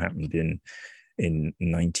what happened in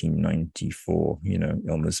 1994, you know,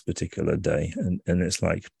 on this particular day, and it's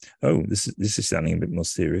like, oh, this is sounding a bit more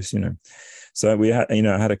serious, you know. So we had, you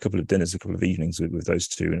know, I had a couple of dinners, a couple of evenings with those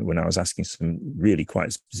two, and when I was asking some really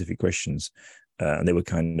quite specific questions, and they were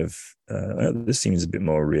kind of, this seems a bit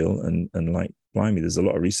more real, and like, blimey, there's a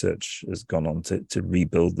lot of research has gone on to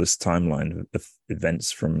rebuild this timeline of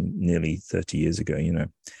events from nearly 30 years ago, you know.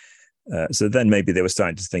 So then maybe they were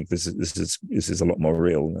starting to think this is a lot more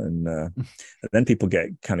real, and then people get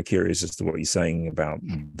kind of curious as to what you're saying about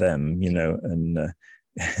them, you know, and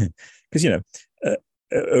because you know,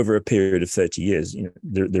 over a period of 30 years, you know,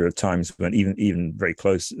 there are times when even very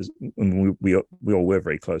close, and we all were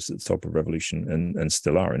very close at the top of Revolution, and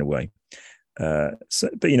still are in a way. So,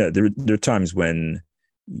 but you know, there are times when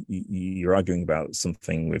you're arguing about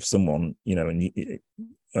something with someone, you know,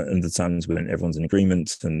 and the times when everyone's in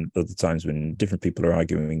agreement, and other times when different people are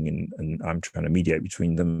arguing, and I'm trying to mediate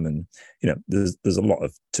between them, and you know, there's a lot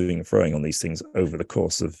of toing and froing on these things over the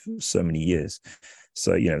course of so many years.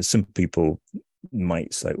 So you know, some people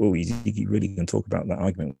might say, "Oh, you really can talk about that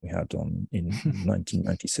argument we had in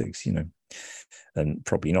 1996," and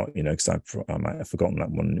probably not, because I might have forgotten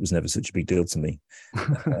that one. It was never such a big deal to me.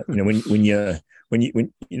 When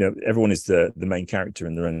everyone is the main character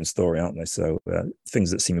in their own story, aren't they? So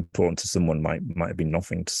things that seem important to someone might have been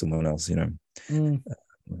nothing to someone else.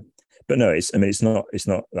 But no, it's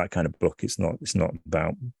not that kind of book. It's not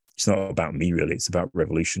about me really. It's about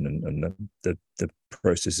revolution and the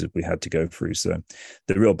processes we had to go through. So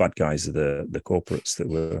the real bad guys are the corporates that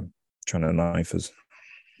were trying to knife us.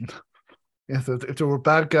 Yeah, so if there were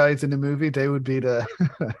bad guys in the movie, they would be the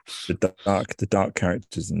the dark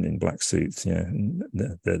characters in black suits. Yeah,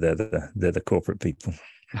 they're the corporate people.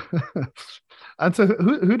 And so,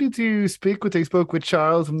 who did you speak with? You spoke with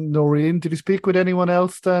Charles and Noreen. Did you speak with anyone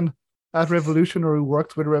else then at Revolution, or who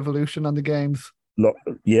worked with Revolution on the games?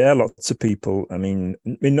 Lots of people. I mean,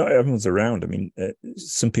 not everyone's around. I mean,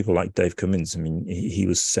 some people like Dave Cummins. I mean, he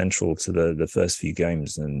was central to the first few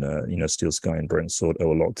games, and Steel Sky and Broken Sword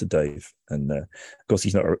owe a lot to Dave. And of course,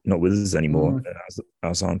 he's not with us anymore,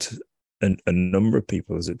 as aren't a number of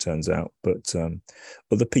people, as it turns out. But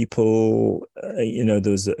other people, there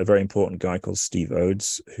was a very important guy called Steve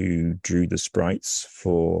Oades who drew the sprites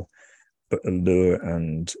for Allure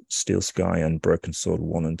and Steel Sky and Broken Sword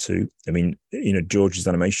 1 and 2. I mean, George's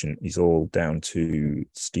animation is all down to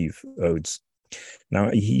Steve Oades. Now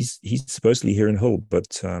he's supposedly here in Hull,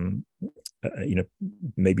 but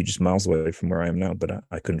maybe just miles away from where I am now. But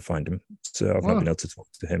I couldn't find him, so I've not been able to talk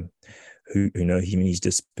to him. Who he's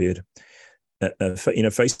disappeared.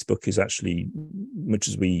 Facebook is actually, much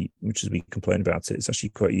as we complain about it, it's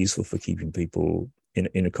actually quite useful for keeping people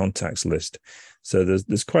in a contacts list. So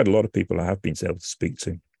there's quite a lot of people I have been able to speak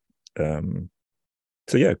to.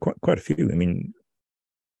 So yeah, quite a few. I mean,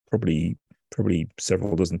 probably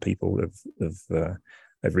several dozen people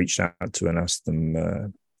have reached out to and asked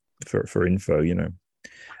them for info, and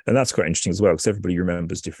that's quite interesting as well, because everybody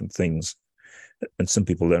remembers different things, and some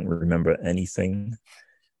people don't remember anything.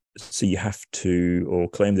 So you have to, or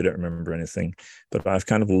claim they don't remember anything. But I've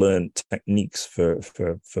kind of learned techniques for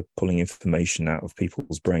pulling information out of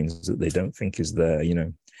people's brains that they don't think is there.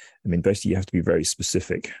 I mean, basically, you have to be very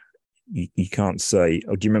specific. You can't say,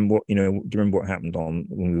 "Oh, do you remember what happened on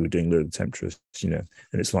when we were doing Lure of the Temptress?" And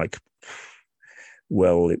it's like,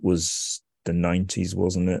 well, it was the 90s,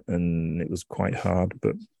 wasn't it? And it was quite hard,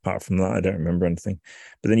 but apart from that, I don't remember anything.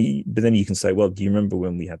 But then you can say, well, do you remember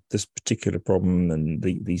when we had this particular problem and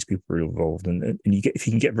these people were involved? And if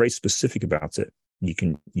you can get very specific about it, you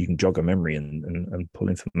can jog a memory and pull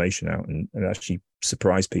information out and actually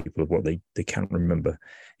surprise people of what they can't remember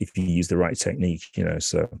if you use the right technique.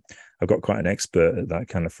 So I've got quite an expert at that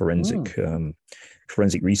kind of forensic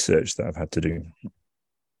research that I've had to do.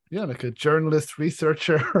 Yeah, like a journalist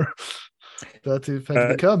researcher. That's who you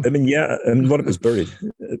become. I mean, a lot of it was buried.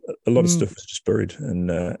 A lot of stuff was just buried, and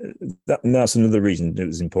that's another reason it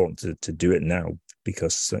was important to do it now,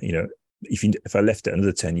 because if I left it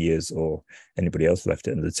another 10 years, or anybody else left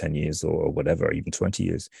it another 10 years, or whatever, even 20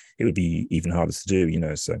 years, it would be even harder to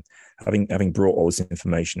do. So having brought all this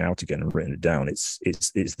information out again and written it down, it's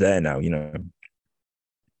there now.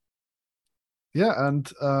 Yeah,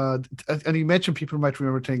 and you mentioned people might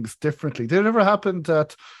remember things differently. Did it ever happen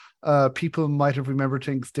that people might have remembered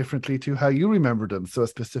things differently to how you remember them? So a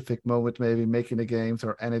specific moment, maybe making the games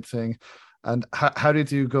or anything. And how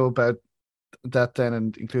did you go about that then,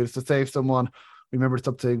 and include it? So say if someone remembered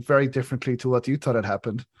something very differently to what you thought had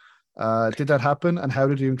happened, did that happen? And how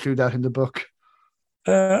did you include that in the book?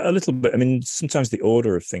 A little bit. I mean, sometimes the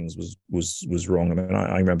order of things was wrong. I mean,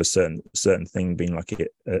 I remember certain thing being like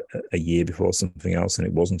a year before something else, and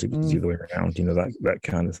it wasn't. It was the other way around. That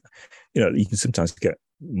kind of. You can sometimes get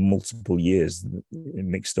multiple years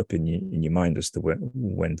mixed up in your mind as to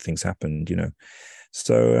when things happened.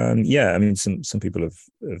 So I mean, some people have.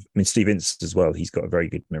 I mean, Steve Ince as well. He's got a very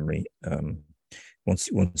good memory. Once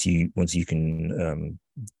you can.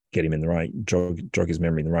 Get him in the right jog his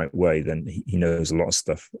memory in the right way, then he knows a lot of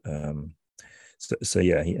stuff. So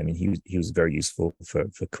yeah, he was very useful for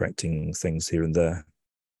correcting things here and there.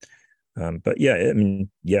 But yeah, I mean,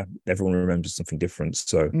 yeah, everyone remembers something different.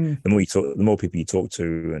 So the more people you talk to,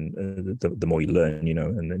 and the more you learn,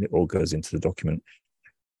 and then it all goes into the document.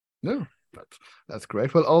 No, that's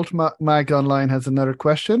great. Well, Alt Mag Online has another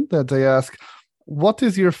question that they ask: what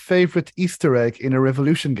is your favorite Easter egg in a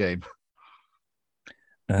Revolution game?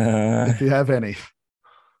 If you have any.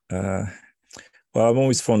 Well, I'm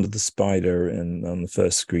always fond of the spider on the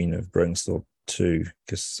first screen of Broken Sword 2,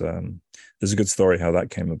 because there's a good story how that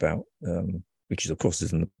came about, which is, of course,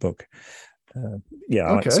 is in the book. Yeah,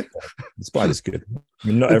 I like Okay. the spider's good. I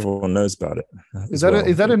mean, not It's, everyone knows about it is as that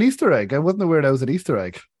well. an Easter egg? I wasn't aware that was an Easter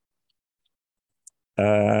egg.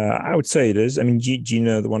 I would say it is. I mean, do you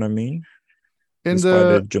know the one I mean? The In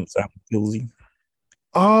spider the jumps out and kills you.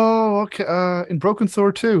 Oh, okay. In Broken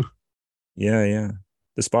Sword too. Yeah, yeah.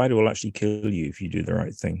 The spider will actually kill you if you do the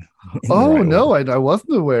right thing in the Oh right no, order. I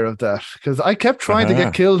wasn't aware of that because I kept trying to get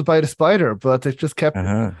Uh-huh. killed by the spider, but it just kept.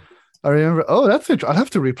 Uh-huh. I remember. Oh, that's it. I'll have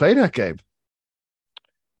to replay that game.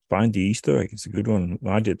 Find the Easter egg. It's a good one.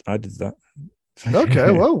 I did that.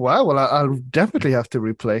 Okay. Well, wow. Well, I'll definitely have to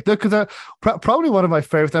replay it because probably one of my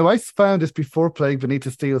favorites. Now, I found this before playing Beneath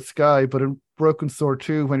the Steel Sky, but in Broken Sword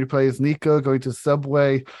 2, when you play as Nico going to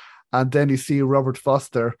Subway, and then you see Robert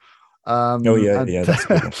Foster. Oh yeah, And yeah, that's a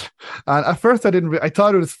good one. and at first I didn't. I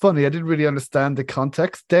thought it was funny. I didn't really understand the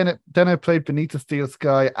context. Then I played Beneath the Steel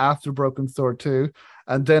Sky after Broken Sword 2,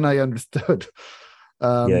 and then I understood.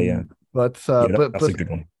 Yeah, yeah. But Yeah, that's a good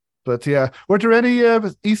one. but yeah, were there any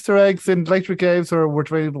Easter eggs in later games, or were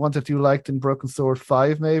there any ones that you liked in Broken Sword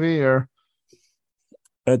 5, maybe? Or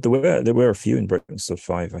There were a few in Broken Sword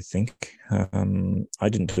 5, I think. I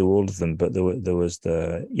didn't do all of them, but there was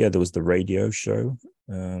the radio show.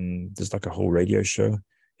 There's like a whole radio show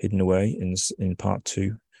hidden away in part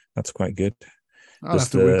 2. That's quite good. I'll have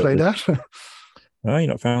There's to replay that. oh, you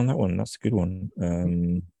not found that one? That's a good one.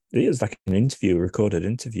 It is like an interview, a recorded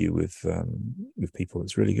interview with people.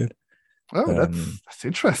 It's really good. Oh, Um, that's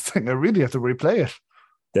interesting. I really have to replay it.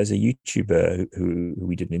 there's a YouTuber who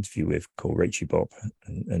we did an interview with called Rachel Bob,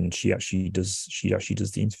 and she actually does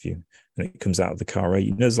the interview, and it comes out of the car.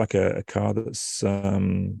 Right? There's like a car that's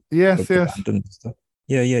Yes, yes. abandoned and stuff.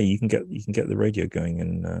 Yeah, yeah, you can get the radio going,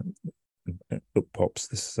 and up pops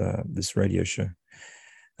this radio show.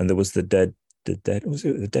 And there was the dead was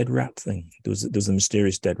it the dead rat thing? There was a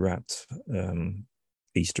mysterious dead rat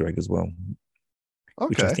Easter egg as well,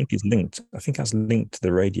 which I Okay. think is linked. I think that's linked to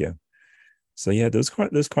the radio. So yeah, there's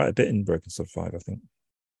quite a bit in Broken Sword 5, I think.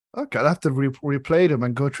 Okay, I'll have to replay them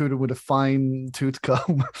and go through them with a fine tooth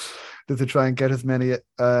comb just to try and get as many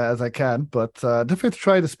as I can. But definitely have to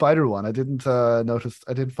try the spider one. I didn't notice.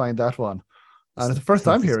 I didn't find that one, and it's the first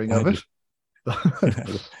time The hearing of spider,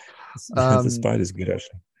 it. the um, spider's good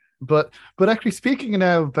actually. but actually speaking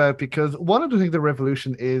now about because one of the things that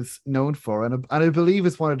Revolution is known for, and I believe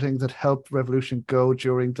it's one of the things that helped Revolution go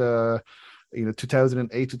during the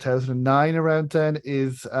 2008 2009 around then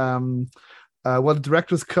is well, the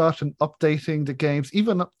director's cut and updating the games.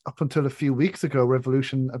 Even up until a few weeks ago,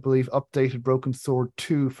 Revolution, I believe, updated Broken Sword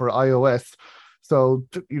 2 for iOS. So,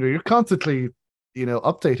 you're constantly,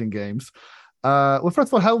 updating games. Well, first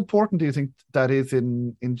of all, how important do you think that is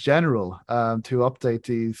in general to update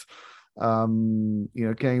these,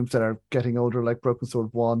 games that are getting older, like Broken Sword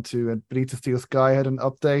 1, 2, and Beneath the Steel Sky had an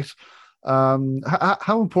update.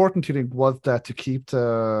 How important do you think was that to keep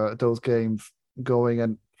those games going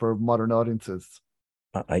and for modern audiences?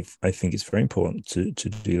 I think it's very important to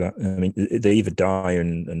do that. I mean, they either die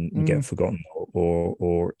and Mm, get forgotten,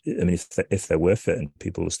 or I mean, if they're worth it and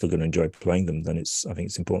people are still going to enjoy playing them, then I think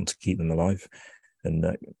it's important to keep them alive. And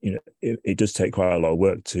it does take quite a lot of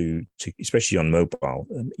work to especially on mobile.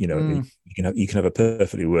 And mm, you can have a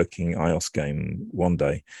perfectly working iOS game one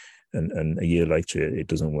day, and a year later it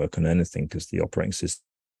doesn't work on anything because the operating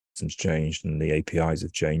system's changed and the APIs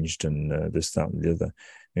have changed and this, that, and the other.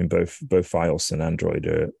 I mean, both iOS and Android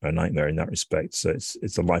are a nightmare in that respect. So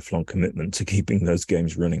it's a lifelong commitment to keeping those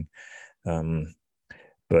games running. Um,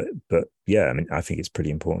 but yeah, I mean, I think it's pretty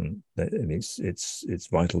important. I mean, it's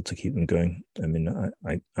vital to keep them going. I mean,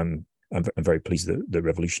 I'm very pleased that the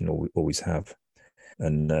Revolution always have,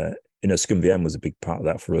 and ScumVM was a big part of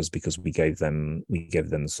that for us because we gave them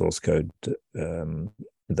the source code,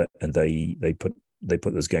 that and they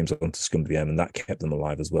put those games onto ScumVM, and that kept them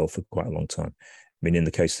alive as well for quite a long time. I mean, in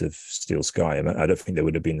the case of Steel Sky, I don't think there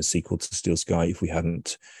would have been a sequel to Steel Sky if we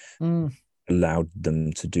hadn't mm. allowed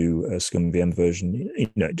them to do a ScumVM version.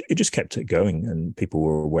 It just kept it going, and people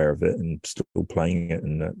were aware of it and still playing it.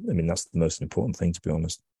 And I mean, that's the most important thing, to be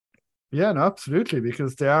honest. Yeah, no, absolutely,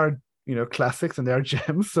 because they are, classics and they are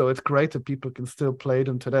gems. So it's great that people can still play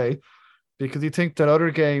them today. Because you think that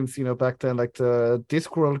other games, back then, like the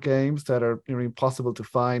Discworld games that are impossible to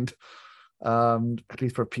find, at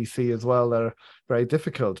least for PC as well, that are very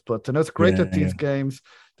difficult. But I know it's great Yeah, that yeah. these games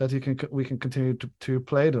that we can continue to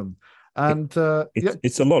play them. It, And yeah,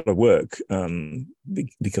 it's a lot of work,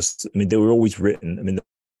 because I mean they were always written. I mean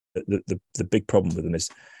the big problem with them is,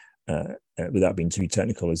 without being too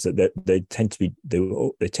technical, is that they tend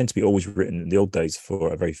to be always written in the old days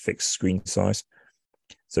for a very fixed screen size.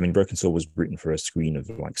 So I mean, Broken Sword was written for a screen of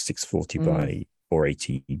like 640 mm, by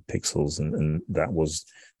 480 pixels, and that was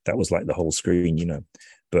like the whole screen,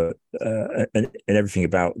 but and everything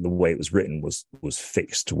about the way it was written was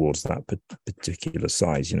fixed towards that particular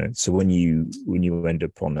size, so when you end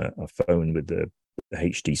up on a phone with the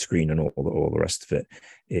HD screen and all the rest of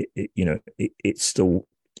it's still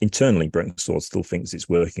internally, Broken Sword still thinks it's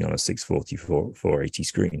working on a 640 480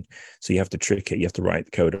 screen, so you have to trick it, you have to write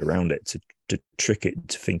the code around it to trick it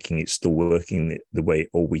to thinking it's still working the way it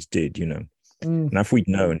always did. Now, if we'd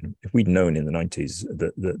known in the 90s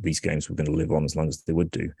that these games were going to live on as long as they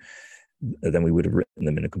would do, then we would have written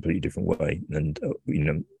them in a completely different way. And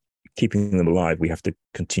keeping them alive, we have to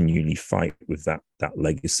continually fight with that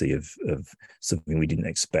legacy of something we didn't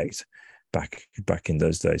expect back in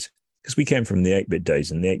those days. Because we came from the 8-bit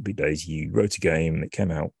days, and the 8-bit days, you wrote a game, it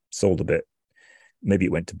came out, sold a bit, maybe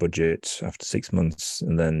it went to budget after 6 months,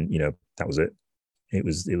 and then that was it. It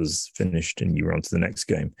was finished, and you were on to the next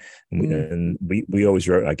game. And we always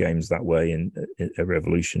wrote our games that way in a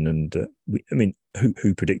Revolution. And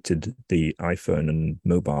who predicted the iPhone and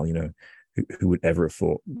mobile? Who would ever have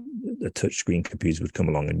thought a touchscreen computer would come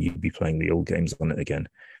along and you'd be playing the old games on it again?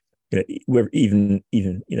 Where even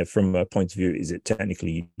from a point of view, is it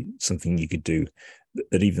technically something you could do?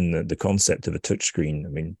 That even the concept of a touchscreen,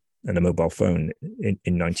 and a mobile phone in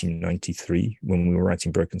 1993, when we were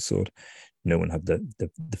writing Broken Sword, no one had the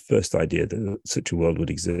first idea that such a world would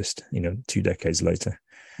exist. 2 decades later,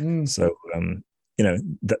 so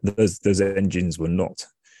those engines were not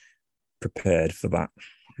prepared for that.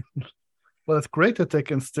 Well, it's great that they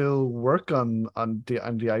can still work on the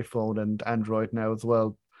iPhone and Android now as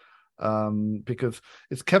well, because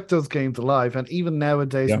it's kept those games alive. And even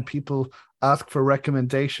nowadays, when people ask for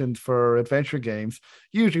recommendations for adventure games,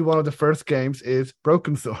 usually one of the first games is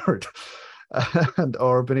Broken Sword.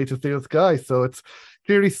 Or Beneath the Steel Sky, so it's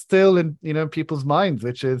clearly still in people's minds,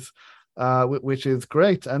 which is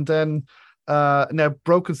great. And then now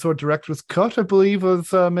Broken Sword Director's Cut, I believe,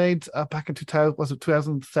 was made back in 2000. Was it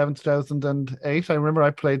 2007, 2008? I remember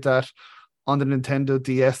I played that on the Nintendo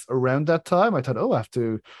DS around that time. I thought, I have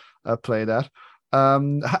to play that.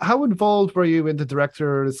 How involved were you in the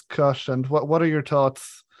Director's Cut, and what are your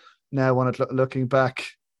thoughts now on it looking back?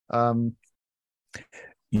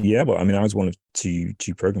 Yeah, well, I was one of two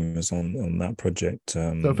programmers on that project.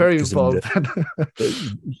 So very involved.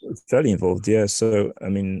 Fairly involved, yeah. So,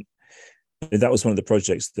 that was one of the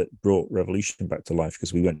projects that brought Revolution back to life,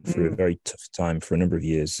 because we went through a very tough time for a number of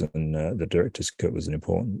years, and the Director's Cut was an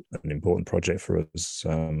important project for us.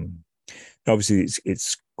 Obviously,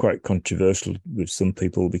 it's quite controversial with some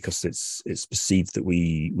people, because it's perceived that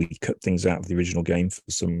we cut things out of the original game for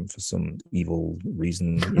some evil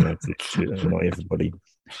reason, to annoy everybody.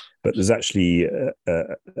 But there's actually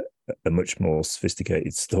a much more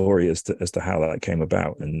sophisticated story as to how that came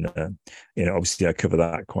about, and obviously I cover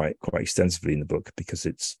that quite extensively in the book, because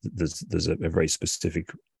there's a very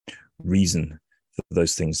specific reason for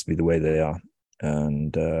those things to be the way they are,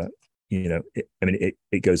 and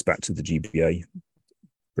it goes back to the GBA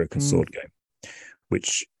Broken Sword game,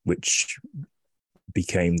 which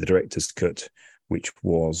became the Director's Cut, which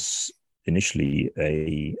was initially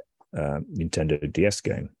a Nintendo DS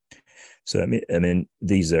game. So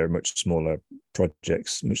these are much smaller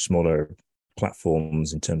projects, much smaller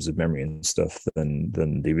platforms in terms of memory and stuff than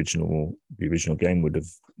the original game would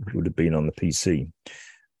have been on the PC.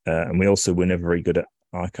 And we also were never very good at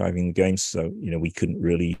archiving the games, so we couldn't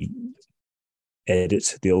really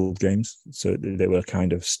edit the old games, so they were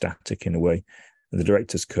kind of static in a way. And the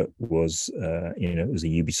Director's Cut was it was a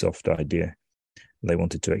Ubisoft idea. They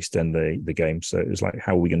wanted to extend the game, so it was like,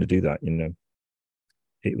 how are we going to do that?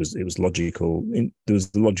 It was logical. There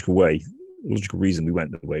was the logical reason we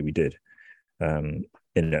went the way we did, and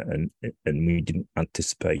we didn't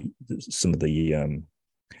anticipate some of the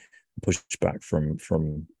pushback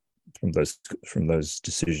from those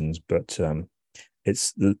decisions. But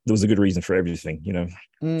there was a good reason for everything,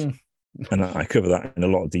 and I cover that in a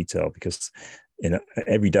lot of detail, because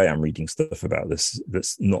every day I'm reading stuff about this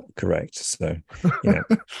that's not correct. So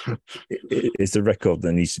it's a record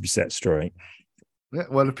that needs to be set straight. Yeah,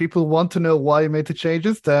 well, if people want to know why you made the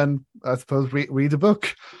changes, then I suppose read the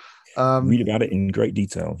book. Read about it in great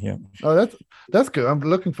detail. Yeah. Oh, that's good. I'm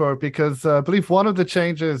looking for it, because I believe one of the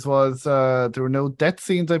changes was there were no death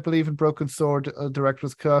scenes, I believe, in Broken Sword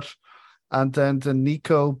Director's Cut, and then the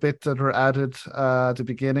Nico bit that were added at the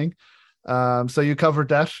beginning. So you covered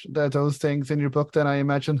those things in your book, then, I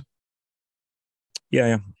imagine.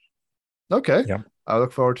 Yeah. Okay. Yeah. I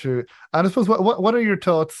look forward to. And I suppose what are your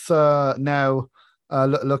thoughts now,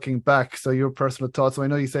 looking back? So your personal thoughts. So I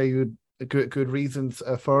know you say good reasons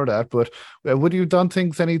for that. But would you have done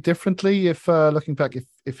things any differently if looking back,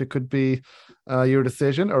 if it could be your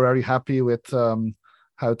decision, or are you happy with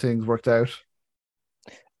how things worked out?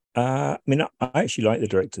 I mean, I actually like the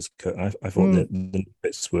director's cut. I thought that the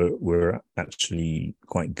bits were actually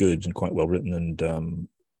quite good and quite well written, and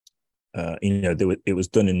it was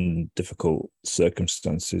done in difficult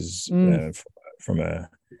circumstances from a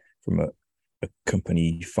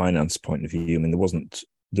company finance point of view. I mean,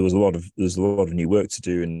 there's a lot of new work to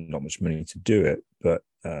do and not much money to do it, but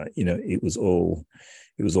it was all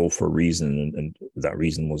for a reason, and that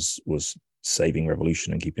reason was saving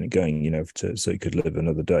Revolution and keeping it going, so it could live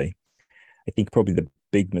another day. I think probably the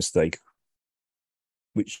big mistake,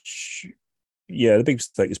 the big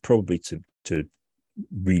mistake is probably to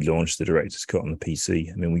relaunch the director's cut on the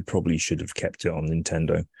PC. I mean, we probably should have kept it on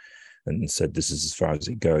Nintendo and said this is as far as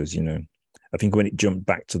it goes. I think when it jumped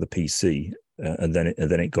back to the PC, and then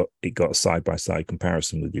it got a side by side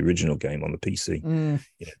comparison with the original game on the PC.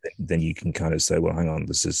 Then you can kind of say, well, hang on,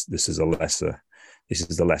 this is a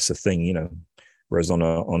lesser thing. Whereas on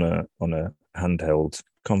a handheld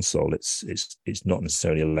console, it's not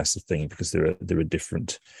necessarily a lesser thing because there are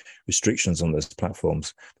different restrictions on those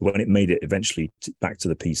platforms. But when it made it eventually back to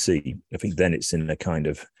the PC, I think then it's in a kind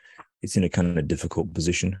of difficult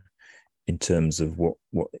position in terms of what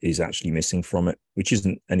is actually missing from it, which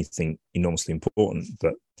isn't anything enormously important,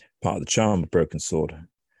 but part of the charm of Broken Sword,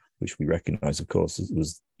 which we recognize, of course,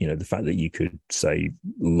 was the fact that you could say,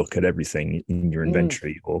 look at everything in your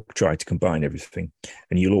inventory or try to combine everything,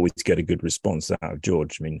 and you'll always get a good response out of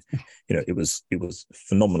George. I mean, it was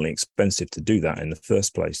phenomenally expensive to do that in the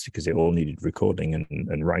first place because it all needed recording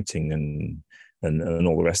and writing and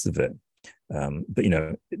all the rest of it. But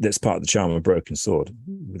that's part of the charm of Broken Sword,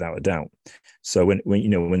 without a doubt. So when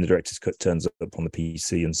the director's cut turns up on the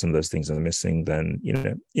PC and some of those things are missing, then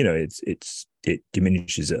it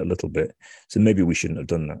diminishes it a little bit. So maybe we shouldn't have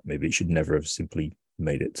done that. Maybe it should never have simply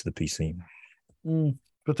made it to the PC.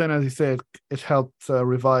 But then, as you said, it helped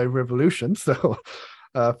revive Revolution. So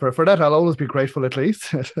for that, I'll always be grateful. At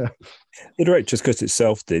least the director's cut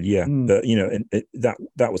itself did, yeah. But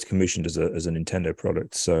that was commissioned as a Nintendo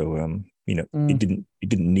product, so it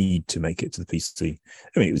didn't need to make it to the PC.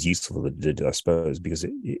 I mean, it was useful that it did, I suppose, because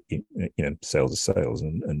it sales are sales,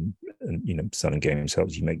 and selling games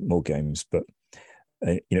helps you make more games. But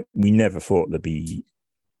we never thought there'd be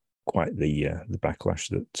quite the backlash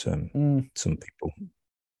that some people.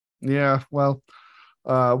 Yeah, well,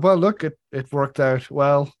 look, it worked out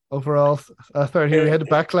well overall. Sorry, here we had a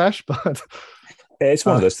backlash, but it's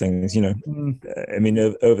one of those things, I mean,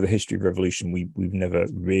 over the history of Revolution, we've never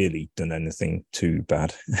really done anything too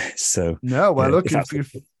bad. So no, well, look,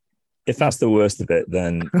 if that's the worst of it,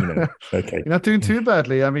 then okay, you're not doing too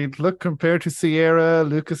badly. I mean, look, compared to Sierra,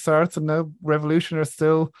 LucasArts, and now Revolution are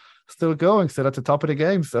still going, still at the top of the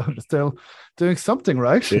game, so they're still doing something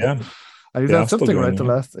right. Yeah. And you've done something right the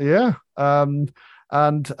last, yeah.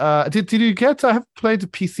 And did you get? I have played the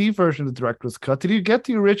PC version of the director's cut. Did you get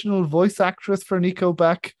the original voice actress for Nico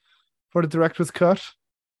back for the director's cut?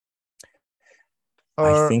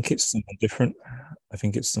 I think it's someone different.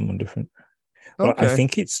 Well, okay. I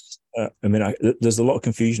think it's. There's a lot of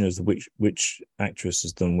confusion as to which actress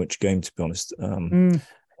has done which game. To be honest, and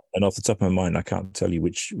off the top of my mind, I can't tell you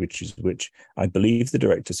which is which. I believe the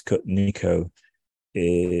director's cut Nico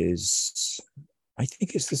is. I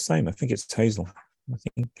think it's the same. I think it's Hazel.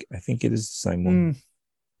 I think it is the same one.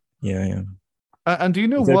 Yeah. And do you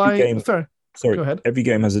know why? Sorry. Go ahead. Every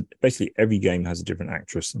game has a different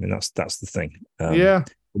actress. I mean, that's the thing. Yeah.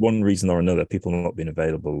 For one reason or another, people not being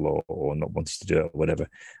available or not wanting to do it or whatever.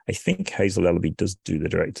 I think Hazel Ellaby does do the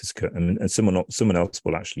director's cut, and someone else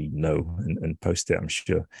will actually know and post it. I'm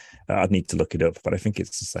sure. I'd need to look it up, but I think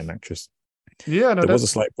it's the same actress. Yeah. No, there was a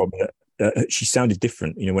slight problem. She sounded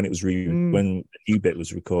different, when it was when the new bit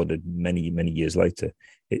was recorded many years later.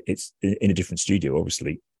 It's in a different studio,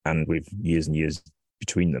 obviously, and with years and years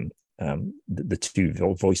between them. The two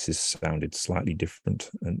voices sounded slightly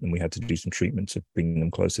different, and we had to do some treatment to bring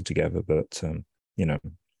them closer together. But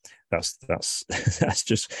that's that's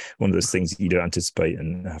just one of those things that you don't anticipate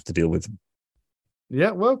and have to deal with.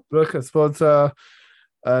 Yeah, well, look, I suppose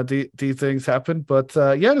these things happen, but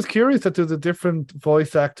I was curious that there's a different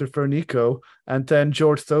voice actor for Nico, and then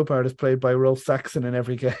George Stobart is played by Rolf Saxon in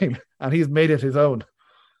every game, and he's made it his own.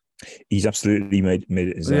 He's absolutely made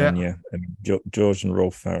it his own. Yeah, I mean, George and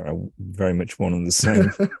Rolf are very much one and the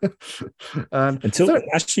same.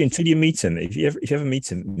 Until you meet him, if you ever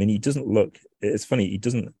meet him, I mean, he doesn't look. It's funny, he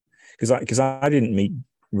doesn't, because I didn't meet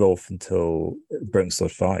Rolf until Broken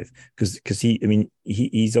Sword 5, because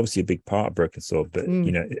he's obviously a big part of Broken Sword, but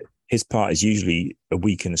his part is usually a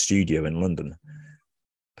week in the studio in London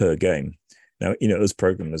per game. Now, us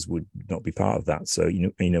programmers would not be part of that. So,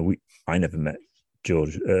 I never met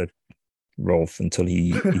George Rolf until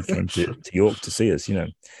he came to York to see us, and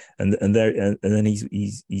then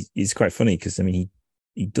he's quite funny because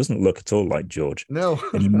he doesn't look at all like George. No,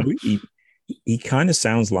 and he kind of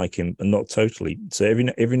sounds like him, but not totally. So every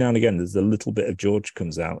now and again, there's a little bit of George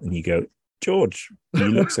comes out, and you go, George.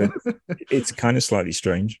 And you look so. It's kind of slightly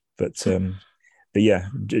strange, but yeah,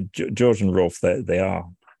 George and Rolf, they are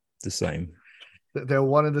the same. They're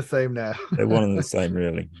one and the same now. They're one and the same,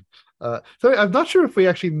 really. So I'm not sure if we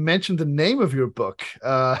actually mentioned the name of your book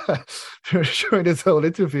during this whole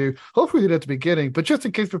interview. Hopefully we did at the beginning, but just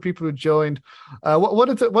in case for people who joined, what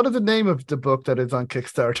is the name of the book that is on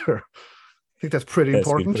Kickstarter? I think that's pretty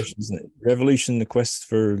important. That's a good question, isn't it? Revolution: The Quest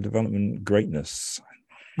for Development Greatness.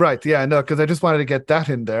 Right. Yeah. No, because I just wanted to get that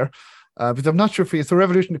in there. Because I'm not sure if it's a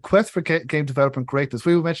Revolution: The Quest for Game Development Greatness.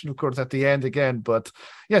 We will mention, of course, at the end again, but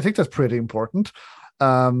yeah, I think that's pretty important.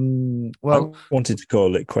 Well, I wanted to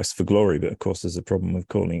call it Quest for Glory, but of course there's a problem with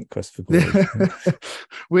calling it Quest for Glory.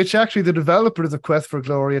 Which actually the developers of Quest for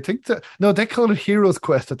Glory, I think they called it Heroes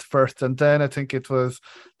Quest at first, and then I think it was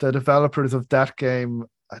the developers of that game,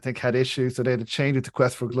 I think, had issues, so they had to change it to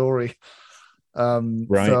Quest for Glory.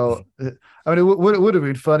 Right. So it would have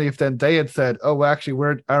been funny if then they had said, "Oh, well,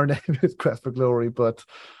 actually, our name is Quest for Glory," but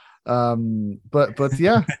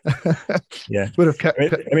yeah, yeah, would have kept.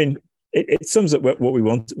 It sums up what we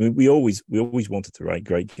want. We always wanted to write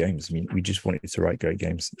great games. We just wanted to write great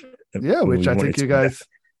games. Yeah, which I think you guys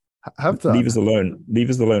have done. Leave us alone,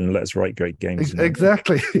 and let us write great games.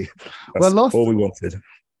 Exactly. That's all we wanted.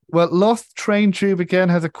 Well, Lost Train Tube again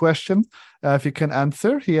has a question. If you can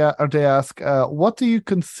answer, they ask, what do you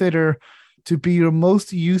consider to be your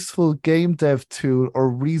most useful game dev tool or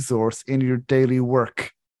resource in your daily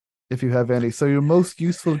work, if you have any? So your most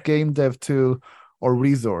useful game dev tool or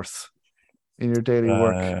resource in your daily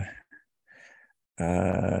work?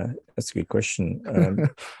 That's a good question.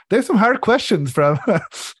 There's some hard questions from.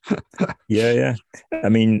 yeah. I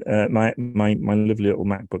mean, my lovely little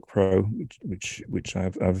MacBook Pro, which I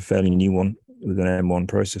have a fairly new one with an M1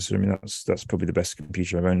 processor. I mean, that's probably the best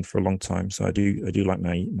computer I've owned for a long time. So I do like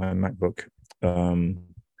my MacBook. I'm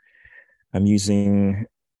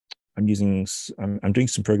doing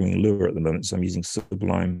some programming in Lua at the moment, so I'm using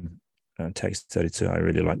Sublime text editor. I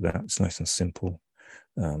really like that. It's nice and simple.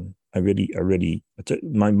 My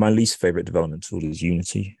least favorite development tool is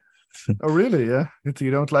Unity. Oh, really? Yeah.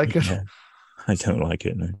 You don't like it? Yeah, I don't like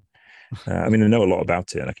it. No. I know a lot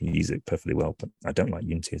about it and I can use it perfectly well, but I don't like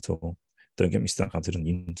Unity at all. Don't get me started on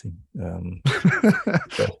Unity.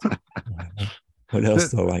 What else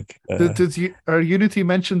do I like? Are Unity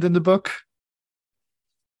mentioned in the book?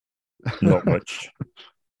 Not much.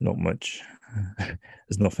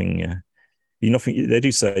 There's nothing. Nothing. They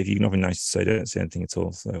do say if you've nothing nice to say, don't say anything at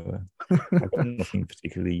all. So I've got nothing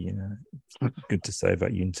particularly good to say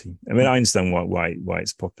about Unity. I mean, I understand why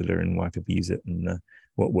it's popular and why people use it and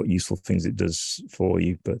what useful things it does for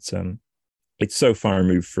you, but it's so far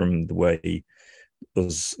removed from the way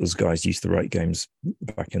us guys used to write games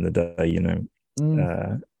back in the day. I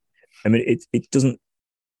mean, it doesn't.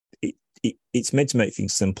 It's meant to make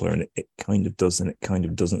things simpler, and it kind of does, and it kind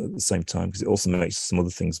of doesn't at the same time, because it also makes some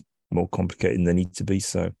other things more complicated than they need to be.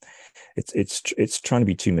 So it's trying to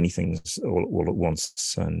be too many things all at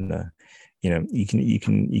once, and you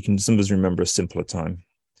can sometimes remember a simpler time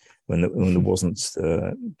when there wasn't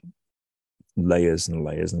layers and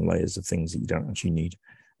layers and layers of things that you don't actually need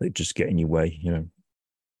that just get in your way.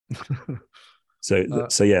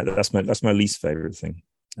 So yeah, that's my least favorite thing.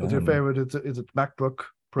 What's your favorite? Is it MacBook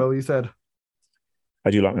Pro? You said. I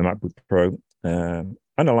do like my MacBook Pro.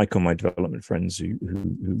 And I like all my development friends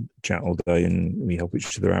who chat all day and we help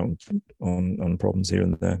each other out on problems here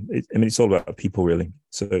and there. It's all about people, really.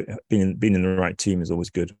 So being in the right team is always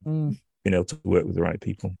good. Being able to work with the right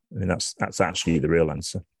people. I mean, that's actually the real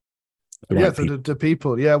answer. The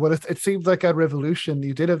people. Yeah, well, it seems like at Revolution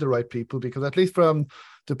you did have the right people, because at least from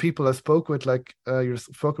the people I spoke with, like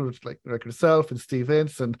like yourself and Steve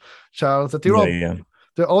Ince and Charles, that they're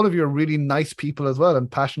all of you are really nice people as well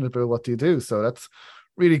and passionate about what you do. So that's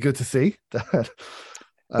really good to see. That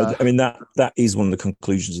I mean, that is one of the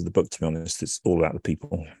conclusions of the book. To be honest, it's all about the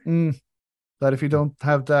people. That if you don't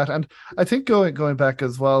have that, and I think going back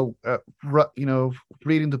as well,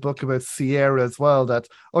 reading the book about Sierra as well, that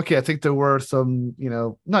I think there were some,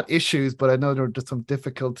 not issues, but I know there were just some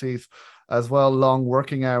difficulties as well, long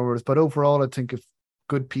working hours. But overall, I think if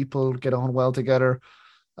good people get on well together,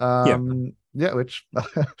 which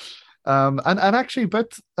and actually,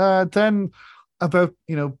 but then about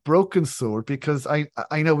Broken Sword, because I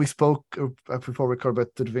know we spoke before we recorded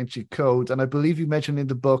about the Da Vinci Code, and I believe you mentioned in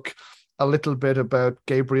the book a little bit about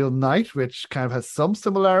Gabriel Knight, which kind of has some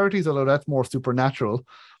similarities, although that's more supernatural.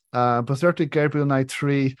 But certainly Gabriel Knight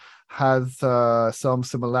 3 has some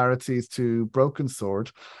similarities to Broken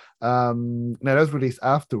Sword. Now that was released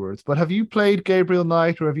afterwards. But have you played Gabriel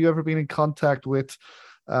Knight, or have you ever been in contact with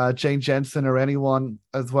Jane Jensen or anyone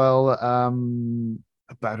as well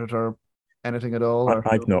about it, or anything at all? Or?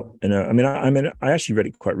 I've not. I actually read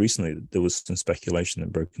it quite recently. There was some speculation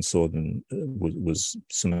that Broken Sword was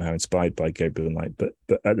somehow inspired by Gabriel Knight, but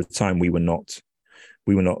at the time we were not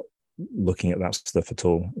looking at that stuff at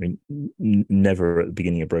all. I mean, never at the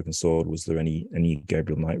beginning of Broken Sword was there any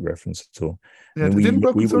Gabriel Knight reference at all. Yeah, didn't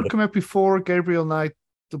Broken Sword come out before Gabriel Knight?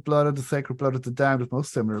 The Blood of the Sacred Blood of the Damned was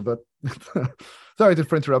most similar, but sorry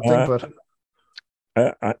for interrupting. But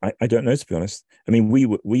I don't know, to be honest. I mean,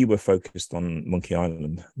 we were focused on Monkey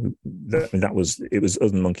Island. That was other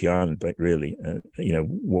than Monkey Island, but really,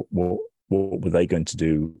 what were they going to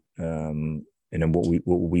do? What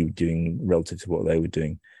were we doing relative to what they were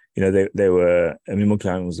doing? They were. I mean, Monkey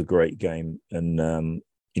Island was a great game, and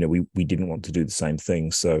we didn't want to do the same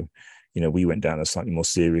thing, so we went down a slightly more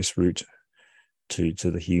serious route to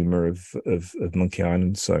the humor of Monkey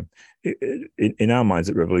Island. So in our minds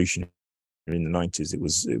at Revolution in the 90s, it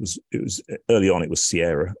was early on, it was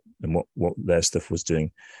Sierra and what their stuff was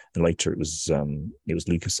doing, and later it was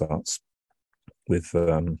LucasArts with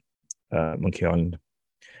Monkey Island.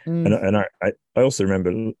 And I also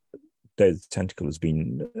remember Day of the Tentacle has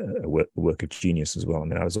been a work of genius as well. I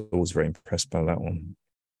mean, I was always very impressed by that one.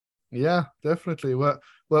 Yeah, definitely. Well,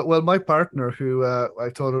 my partner, who I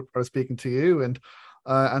told her I was speaking to you, and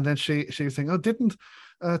then she was saying, "Oh, didn't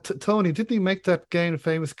Tony? Didn't he make that game, a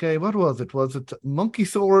famous game? What was it? Was it Monkey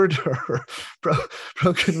Sword or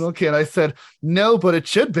Broken Monkey?" And I said, "No, but it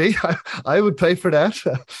should be. I would pay for that."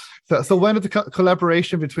 So when did the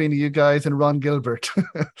collaboration between you guys and Ron Gilbert?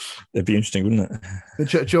 It'd be interesting, wouldn't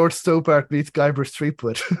it? George Stobart meets Guybrush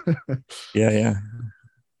Threepwood. Yeah.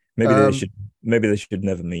 Maybe they should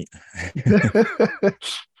never meet.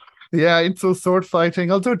 Yeah, into sword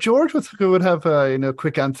fighting. Although George would have a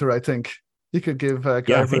quick answer, I think. He could give Guybrush.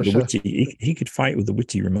 I think he could fight with the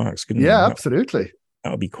witty remarks, couldn't he? Yeah, absolutely.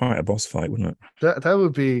 That would be quite a boss fight, wouldn't it? That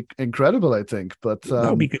would be incredible, I think. But that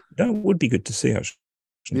would be good. That would be good to see, actually.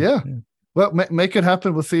 Yeah. Well, make it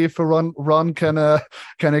happen. We'll see if Ron can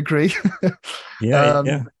agree. Yeah.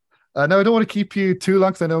 No, I don't want to keep you too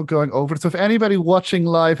long because I know I'm going over. So if anybody watching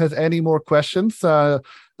live has any more questions,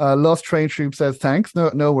 Lost Train Troop says thanks.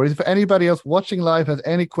 No worries. If anybody else watching live has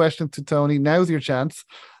any questions to Tony, now's your chance.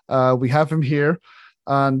 We have him here,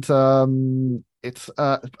 and it's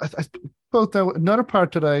I suppose now another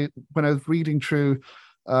part that when I was reading through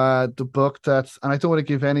the book, and I don't want to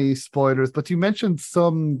give any spoilers, but you mentioned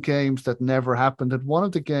some games that never happened, and one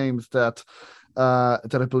of the games that I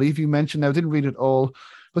believe you mentioned, now I didn't read it all,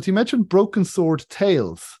 but you mentioned Broken Sword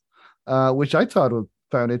Tales, which I thought would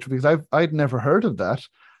found interesting because I'd never heard of that.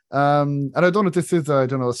 And I don't know if this is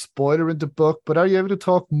a spoiler in the book, but are you able to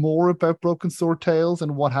talk more about Broken Sword Tales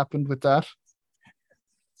and what happened with that?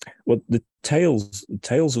 Well, the Tales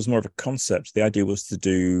was more of a concept. The idea was to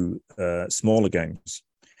do smaller games.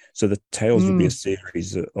 So the Tales would be a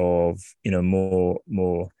series of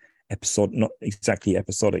more episode, not exactly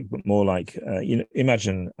episodic, but more like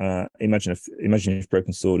imagine if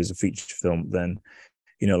Broken Sword is a feature film, then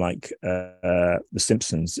like The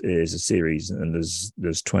Simpsons is a series, and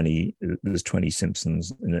there's 20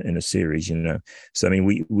 Simpsons in a series, So I mean,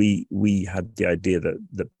 we had the idea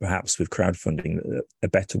that perhaps with crowdfunding, a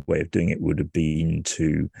better way of doing it would have been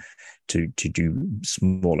to do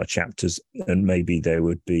smaller chapters, and maybe there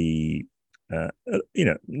would be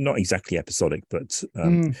not exactly episodic, but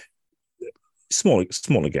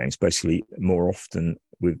smaller games, basically, more often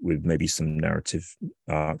with maybe some narrative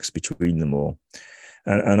arcs between them all.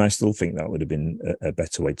 And I still think that would have been a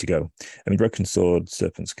better way to go. I mean, Broken Sword,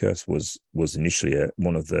 Serpent's Curse was initially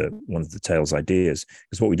one of the Tales ideas,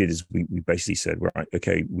 because what we did is we basically said, right,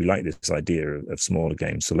 okay, we like this idea of smaller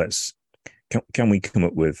games, so can we come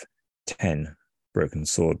up with 10 Broken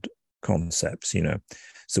Sword concepts?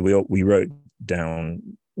 So we wrote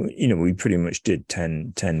down, we pretty much did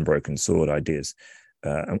 10 Broken Sword ideas.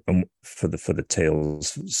 And for the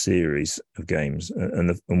Tales series of games,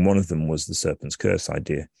 and one of them was the Serpent's Curse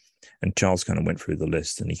idea. And Charles kind of went through the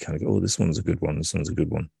list, and he kind of go, "Oh, this one's a good one. This one's a good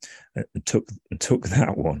one," and took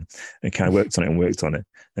that one and kind of worked on it,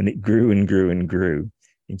 and it grew and grew and grew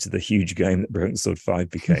into the huge game that Broken Sword 5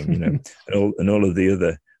 became. And all of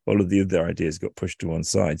the all of the other ideas got pushed to one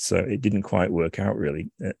side, so it didn't quite work out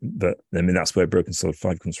really. But I mean, that's where Broken Sword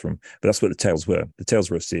 5 comes from. But that's what the Tales were. The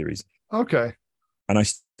Tales were a series. Okay. And I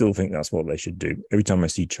still think that's what they should do. Every time I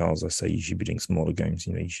see Charles, I say you should be doing smaller games.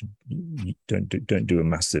 You know, you don't do a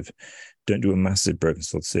massive Broken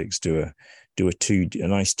Sword 6. Do a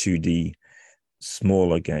nice 2D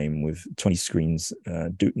smaller game with 20 screens.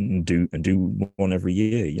 Do one every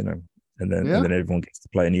year. You know, and then everyone gets to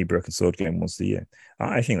play a new Broken Sword game once a year.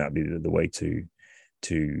 I think that'd be the way to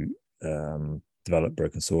develop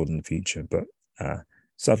Broken Sword in the future. But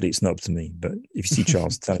sadly, it's not up to me. But if you see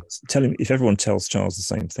Charles, tell him. If everyone tells Charles the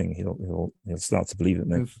same thing, he'll start to believe it.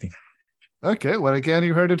 Maybe. Okay. Well, again,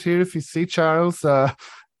 you heard it here. If you see Charles,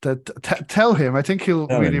 tell him. I think he'll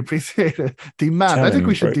really appreciate it. Demand. I think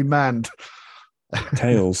we should demand.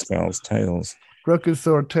 Tales, Charles. Tales. Broken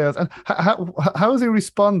Sword Tales. And how has he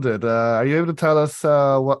responded? Are you able to tell us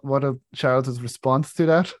what Charles's response to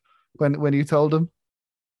that when you told him?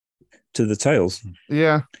 To the Tales?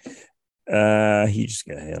 Yeah. He just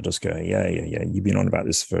go, I'll just go, yeah. You've been on about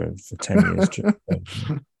this for 10 years.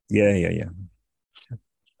 Yeah.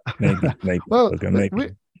 Maybe. Well,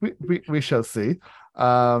 maybe. We shall see.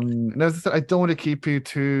 And as I said, I don't want to keep you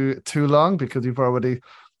too long because you've already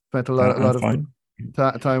spent a lot of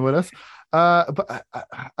time with us. But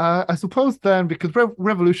I suppose then, because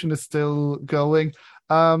Revolution is still going,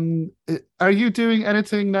 are you doing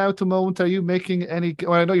anything now at the moment? Are you making any?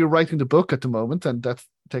 Well, I know you're writing the book at the moment, and that's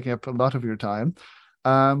taking up a lot of your time.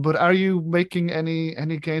 But are you making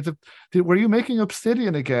any games? Were you making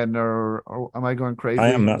Obsidian again, or am I going crazy?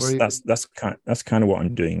 I am. That's kind of what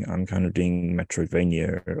I'm doing. I'm kind of doing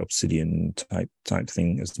Metroidvania, Obsidian type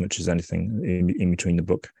thing as much as anything in between the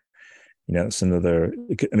book. You know, that's another.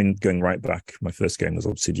 I mean, going right back, my first game was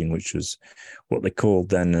Obsidian, which was what they called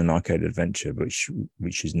then an arcade adventure, which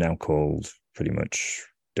is now called pretty much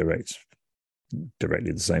directly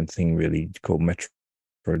the same thing, really, called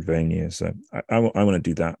Metroidvania. So I want to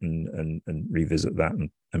do that and revisit that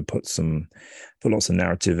and put lots of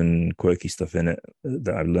narrative and quirky stuff in it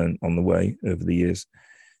that I've learned on the way over the years.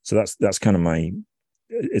 So that's kind of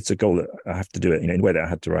it's a goal that I have to do it. You know, in the way that I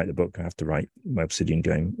had to write the book, I have to write my Obsidian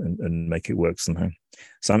game and make it work somehow.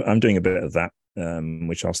 So I'm doing a bit of that,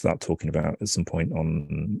 which I'll start talking about at some point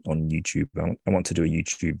on YouTube. I want to do a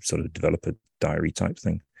YouTube sort of developer diary type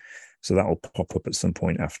thing. So that will pop up at some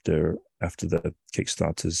point after the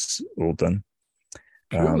Kickstarter's all done.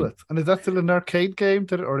 Cool. And is that still an arcade game,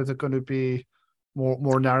 or is it going to be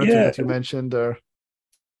more narrative that you mentioned? Or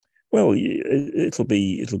well, it'll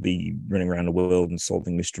be running around the world and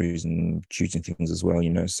solving mysteries and shooting things as well.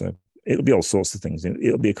 You know, so it'll be all sorts of things.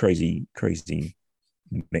 It'll be a crazy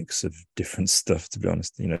mix of different stuff. To be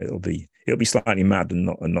honest, you know, it'll be slightly mad and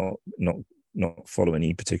not follow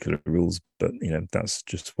any particular rules, but you know, that's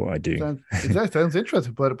just what I do. That sounds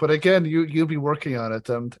interesting. But again, you'll be working on it.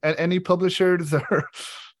 And any publishers or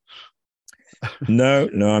No.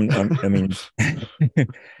 I mean,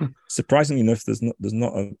 surprisingly enough, there's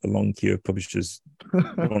not a long queue of publishers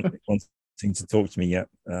wanting to talk to me yet.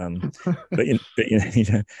 But you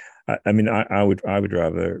know, I mean, I would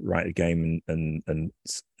rather write a game and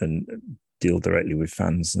deal directly with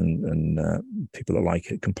fans and people that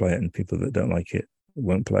like it can play it, and people that don't like it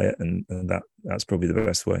won't play it, and that's probably the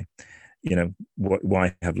best way. You know,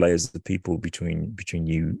 why have layers of people between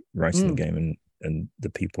you writing the game and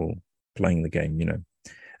the people playing the game? You know,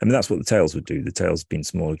 I mean, that's what the Tales would do. The Tales, being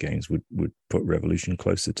smaller games, would put Revolution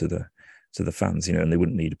closer to the fans, you know, and they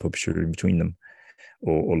wouldn't need a publisher in between them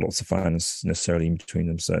or lots of fans necessarily in between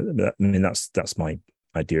them. So I mean, that's my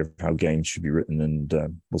idea of how games should be written,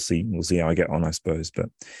 and we'll see how I get on, I suppose.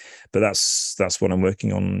 But that's what I'm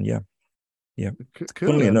working on. Yeah. Cool.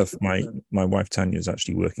 Funnily enough, my wife Tanya is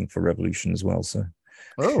actually working for Revolution as well. So,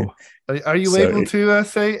 are you able to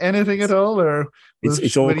say anything at all, or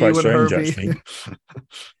it's all quite strange actually?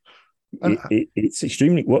 It's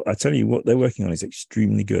extremely. What I tell you, what they're working on is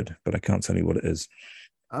extremely good, but I can't tell you what it is.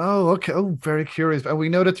 Oh, okay. Oh, very curious. And we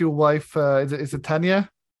know that your wife is it Tanya?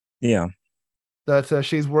 Yeah. That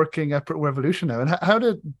she's working at Revolution now. And how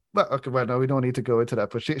did? Well, no, we don't need to go into that.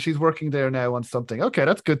 But she's working there now on something. Okay,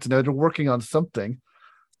 that's good to know. They're working on something.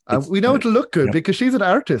 We know it'll look good because she's an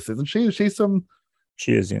artist, isn't she? She's some.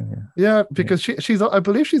 She is, yeah. Yeah, because she's. I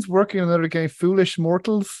believe she's working on another game, Foolish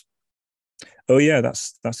Mortals. Oh yeah,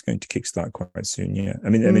 that's going to kickstart quite soon. Yeah, I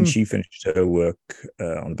mean, she finished her work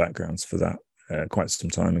on the backgrounds for that quite some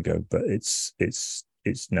time ago, but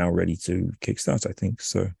it's now ready to kickstart, I think.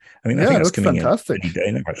 So, I mean, I think that's coming fantastic. Any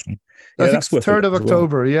day now, actually. Yeah, that's 3rd of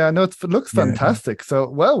October. Well. Yeah, no, it looks fantastic. Yeah. So,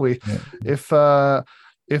 well,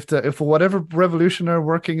 if whatever revolution are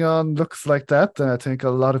working on looks like that, then I think a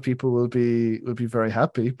lot of people will be very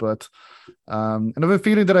happy. But and I have a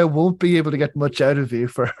feeling that I won't be able to get much out of you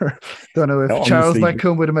for don't know if Charles Honestly, might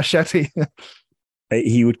come with a machete.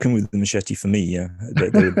 he would come with the machete for me. Yeah,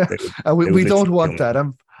 And we don't literally want that.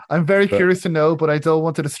 I'm very But- curious to know, but I don't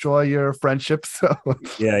want to destroy your friendship. So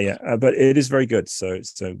yeah. But it is very good. So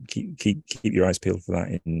keep your eyes peeled for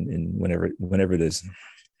that in whenever it is.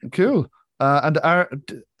 cool. And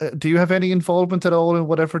do you have any involvement at all in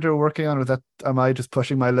whatever they're working on, or that am I just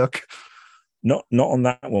pushing my luck? Not on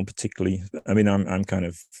that one particularly. I mean, I'm kind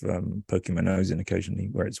of poking my nose in occasionally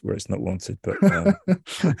where it's not wanted, but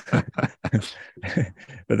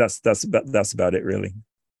but that's about it really.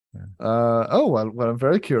 Oh well, I'm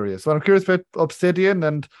very curious. Well, I'm curious about Obsidian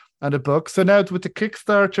and a book. So now with the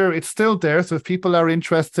Kickstarter, it's still there. So if people are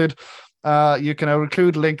interested, you can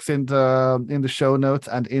include links in the show notes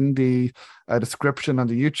and in the description on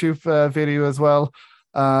the YouTube video as well.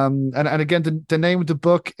 And again, the name of the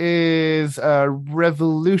book is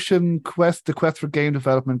Revolution Quest: The Quest for Game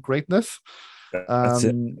Development Greatness. That's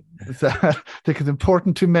it. So I think it's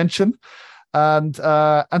important to mention. And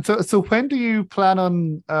so when do you plan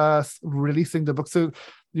on releasing the book? So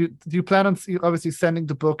do you plan on obviously sending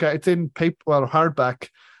the book out? It's in paper, well, hardback.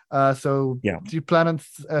 So Yeah. do you plan on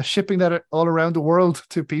shipping that all around the world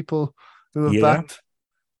to people who have backed?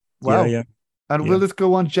 Wow. Yeah. And will this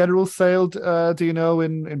go on general sale? Do you know,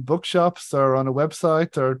 in bookshops or on a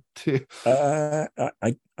website or?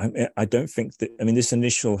 I don't think that. I mean, this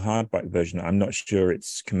initial hardback version, I'm not sure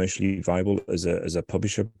it's commercially viable as a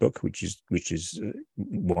publisher book, which is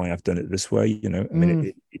why I've done it this way. You know, I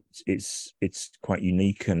mean, it's quite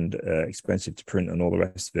unique and expensive to print and all the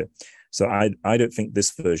rest of it. So I don't think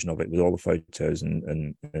this version of it, with all the photos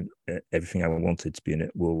and everything I wanted to be in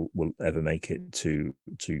it, will ever make it to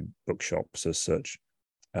bookshops as such.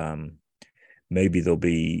 Maybe there'll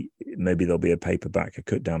be a paperback, a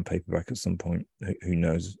cut down paperback at some point. Who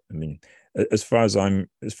knows? I mean, as far as I'm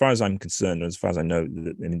concerned, as far as I know, I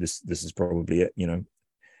mean, this is probably it. You know,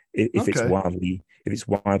 if it's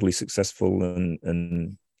wildly successful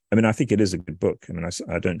and I mean, I think it is a good book. I mean,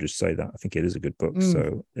 I don't just say that. I think it is a good book.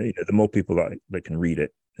 So the more people that can read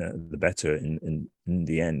it, the better in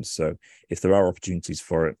the end. So if there are opportunities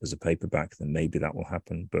for it as a paperback, then maybe that will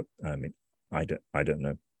happen. But I mean, I don't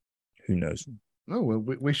know. Who knows? Oh, well,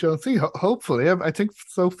 we shall see. Hopefully, I think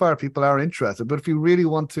so far people are interested. But if you really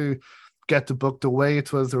want to get the book the way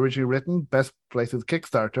it was originally written, best place is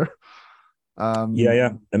Kickstarter. Yeah.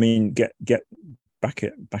 I mean, get back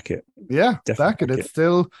it. Yeah, definitely back it. It's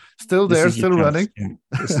still there, still running. Yeah.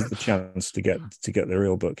 This is the chance to get the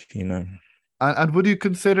real book. You know. And would you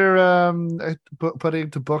consider putting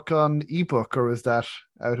the book on ebook, or is that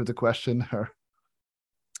out of the question? Or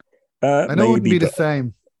I know it wouldn't be the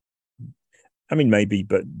same. I mean, maybe,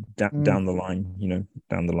 but down the line, you know,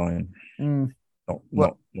 down the line,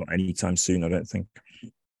 not anytime soon. I don't think.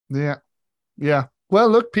 Yeah. Well,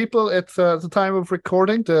 look, people, it's the time of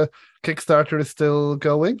recording. The Kickstarter is still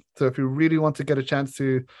going, so if you really want to get a chance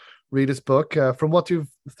to read this book, from what you've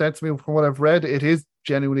said to me, from what I've read, it is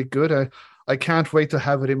genuinely good. I can't wait to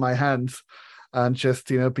have it in my hands and just,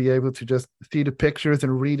 you know, be able to just see the pictures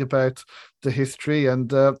and read about the history, and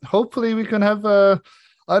hopefully we can have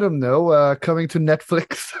I don't know, coming to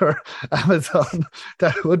Netflix or Amazon.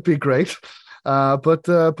 That would be great.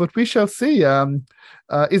 But we shall see.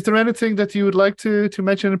 Is there anything that you would like to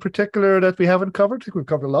mention in particular that we haven't covered? I think we've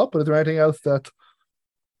covered a lot, but is there anything else that?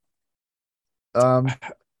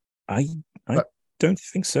 I don't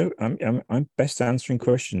think so. I'm best answering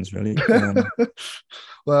questions, really.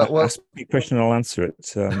 Well, ask me a question, I'll answer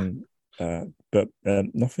it. But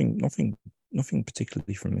nothing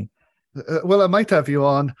particularly from me. Well, I might have you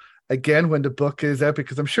on again when the book is out,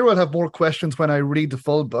 because I'm sure I'll have more questions when I read the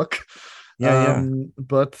full book. Yeah.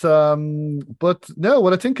 But no,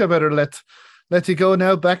 well, I think I better let you go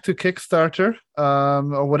now back to Kickstarter,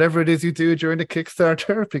 or whatever it is you do during the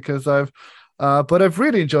Kickstarter, because I've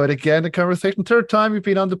really enjoyed again the conversation. Third time you've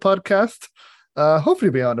been on the podcast.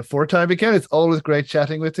 Hopefully be on the fourth time again. It's always great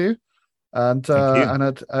chatting with you. And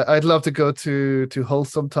I'd love to go to Hull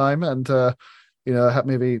sometime and you know,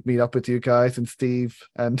 maybe meet up with you guys and Steve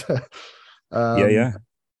and yeah,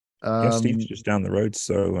 Steve's just down the road,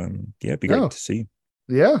 so it'd be great to see you.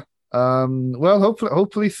 Yeah. Well,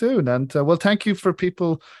 hopefully soon. And well, thank you for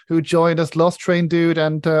people who joined us, Lost Train Dude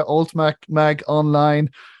and Alt Mag Online,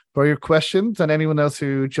 for your questions, and anyone else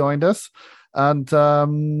who joined us. And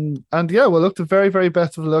yeah, well, look, the very, very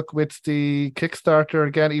best of luck with the Kickstarter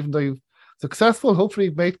again, even though you've successful, hopefully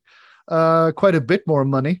you've made quite a bit more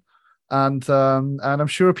money. and I'm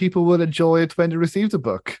sure people will enjoy it when they receive the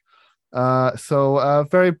book. So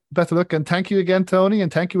very best of luck, and thank you again, Tony,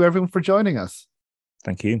 and thank you everyone for joining us.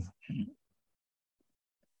 Thank you.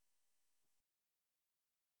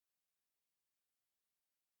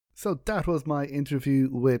 So that was my interview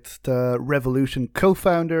with the Revolution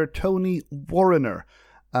co-founder, Tony Warrener.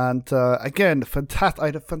 And again, I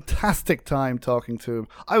had a fantastic time talking to him.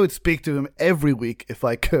 I would speak to him every week if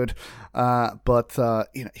I could, but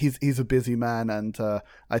he's a busy man, and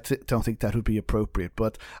don't think that would be appropriate.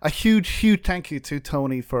 But a huge thank you to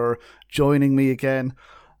Tony for joining me again,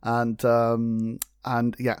 and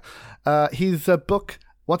his book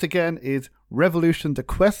once again is Revolution: The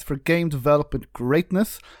Quest for Game Development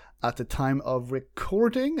Greatness. At the time of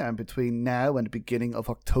recording, and between now and the beginning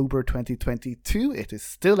of October 2022, it is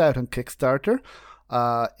still out on Kickstarter.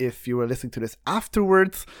 If you are listening to this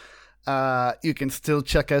afterwards, you can still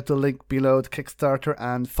check out the link below the Kickstarter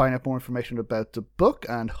and find out more information about the book,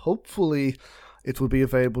 and hopefully it will be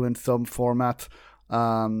available in some format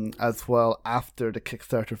as well after the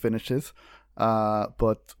Kickstarter finishes.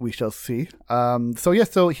 But we shall see.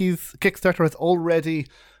 So his Kickstarter has already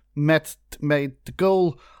made the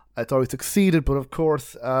goal. It's already succeeded, but of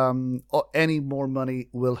course, any more money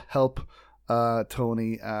will help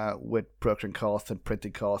Tony with production costs and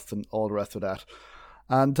printing costs and all the rest of that.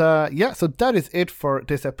 And so that is it for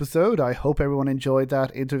this episode. I hope everyone enjoyed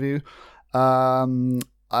that interview. I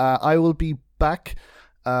will be back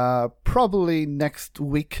probably next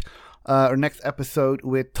week or next episode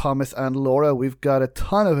with Thomas and Laura. We've got a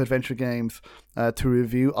ton of adventure games to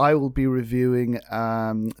review. I will be reviewing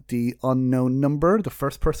The Unknown Number, the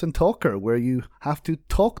first-person talker, where you have to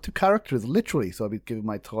talk to characters, literally. So I'll be giving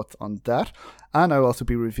my thoughts on that. And I'll also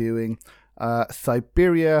be reviewing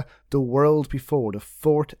Siberia, The World Before, the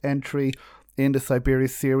fourth entry in the Siberia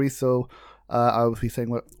series. So I will be saying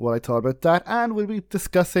what I thought about that. And we'll be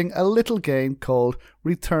discussing a little game called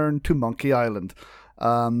Return to Monkey Island.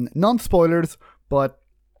 Non-spoilers, but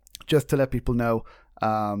just to let people know,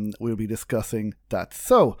 we'll be discussing that.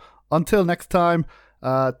 So, until next time,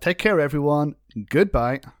 take care, everyone.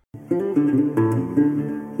 Goodbye.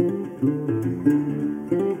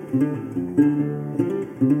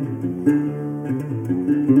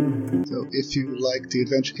 So, if you like the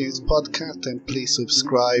Adventure Games podcast, then please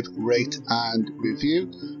subscribe, rate, and review.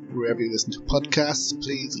 Wherever you listen to podcasts,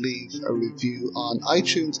 please leave a review on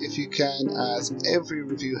iTunes if you can, as every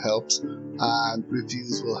review helps, and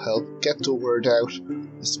reviews will help get the word out,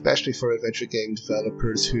 especially for adventure game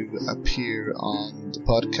developers who appear on the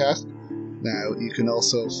podcast. Now, you can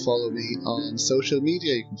also follow me on social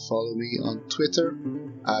media. You can follow me on Twitter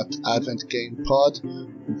at AdventGamePod. You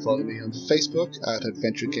can follow me on Facebook at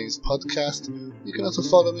Adventure Games Podcast. You can also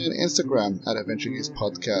follow me on Instagram at Adventure Games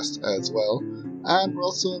Podcast as well. And we're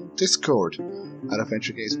also on Discord at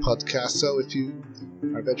Adventure Games Podcast. So if you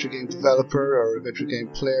are a adventure game developer or adventure game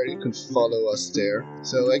player, you can follow us there.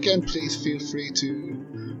 So again, please feel free to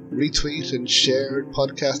retweet and share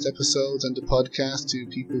podcast episodes and the podcast to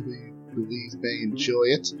people who you believe may enjoy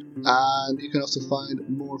it. And you can also find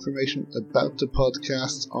more information about the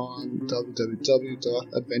podcast on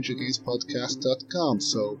www.adventuregamespodcast.com.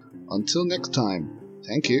 So until next time,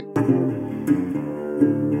 thank you.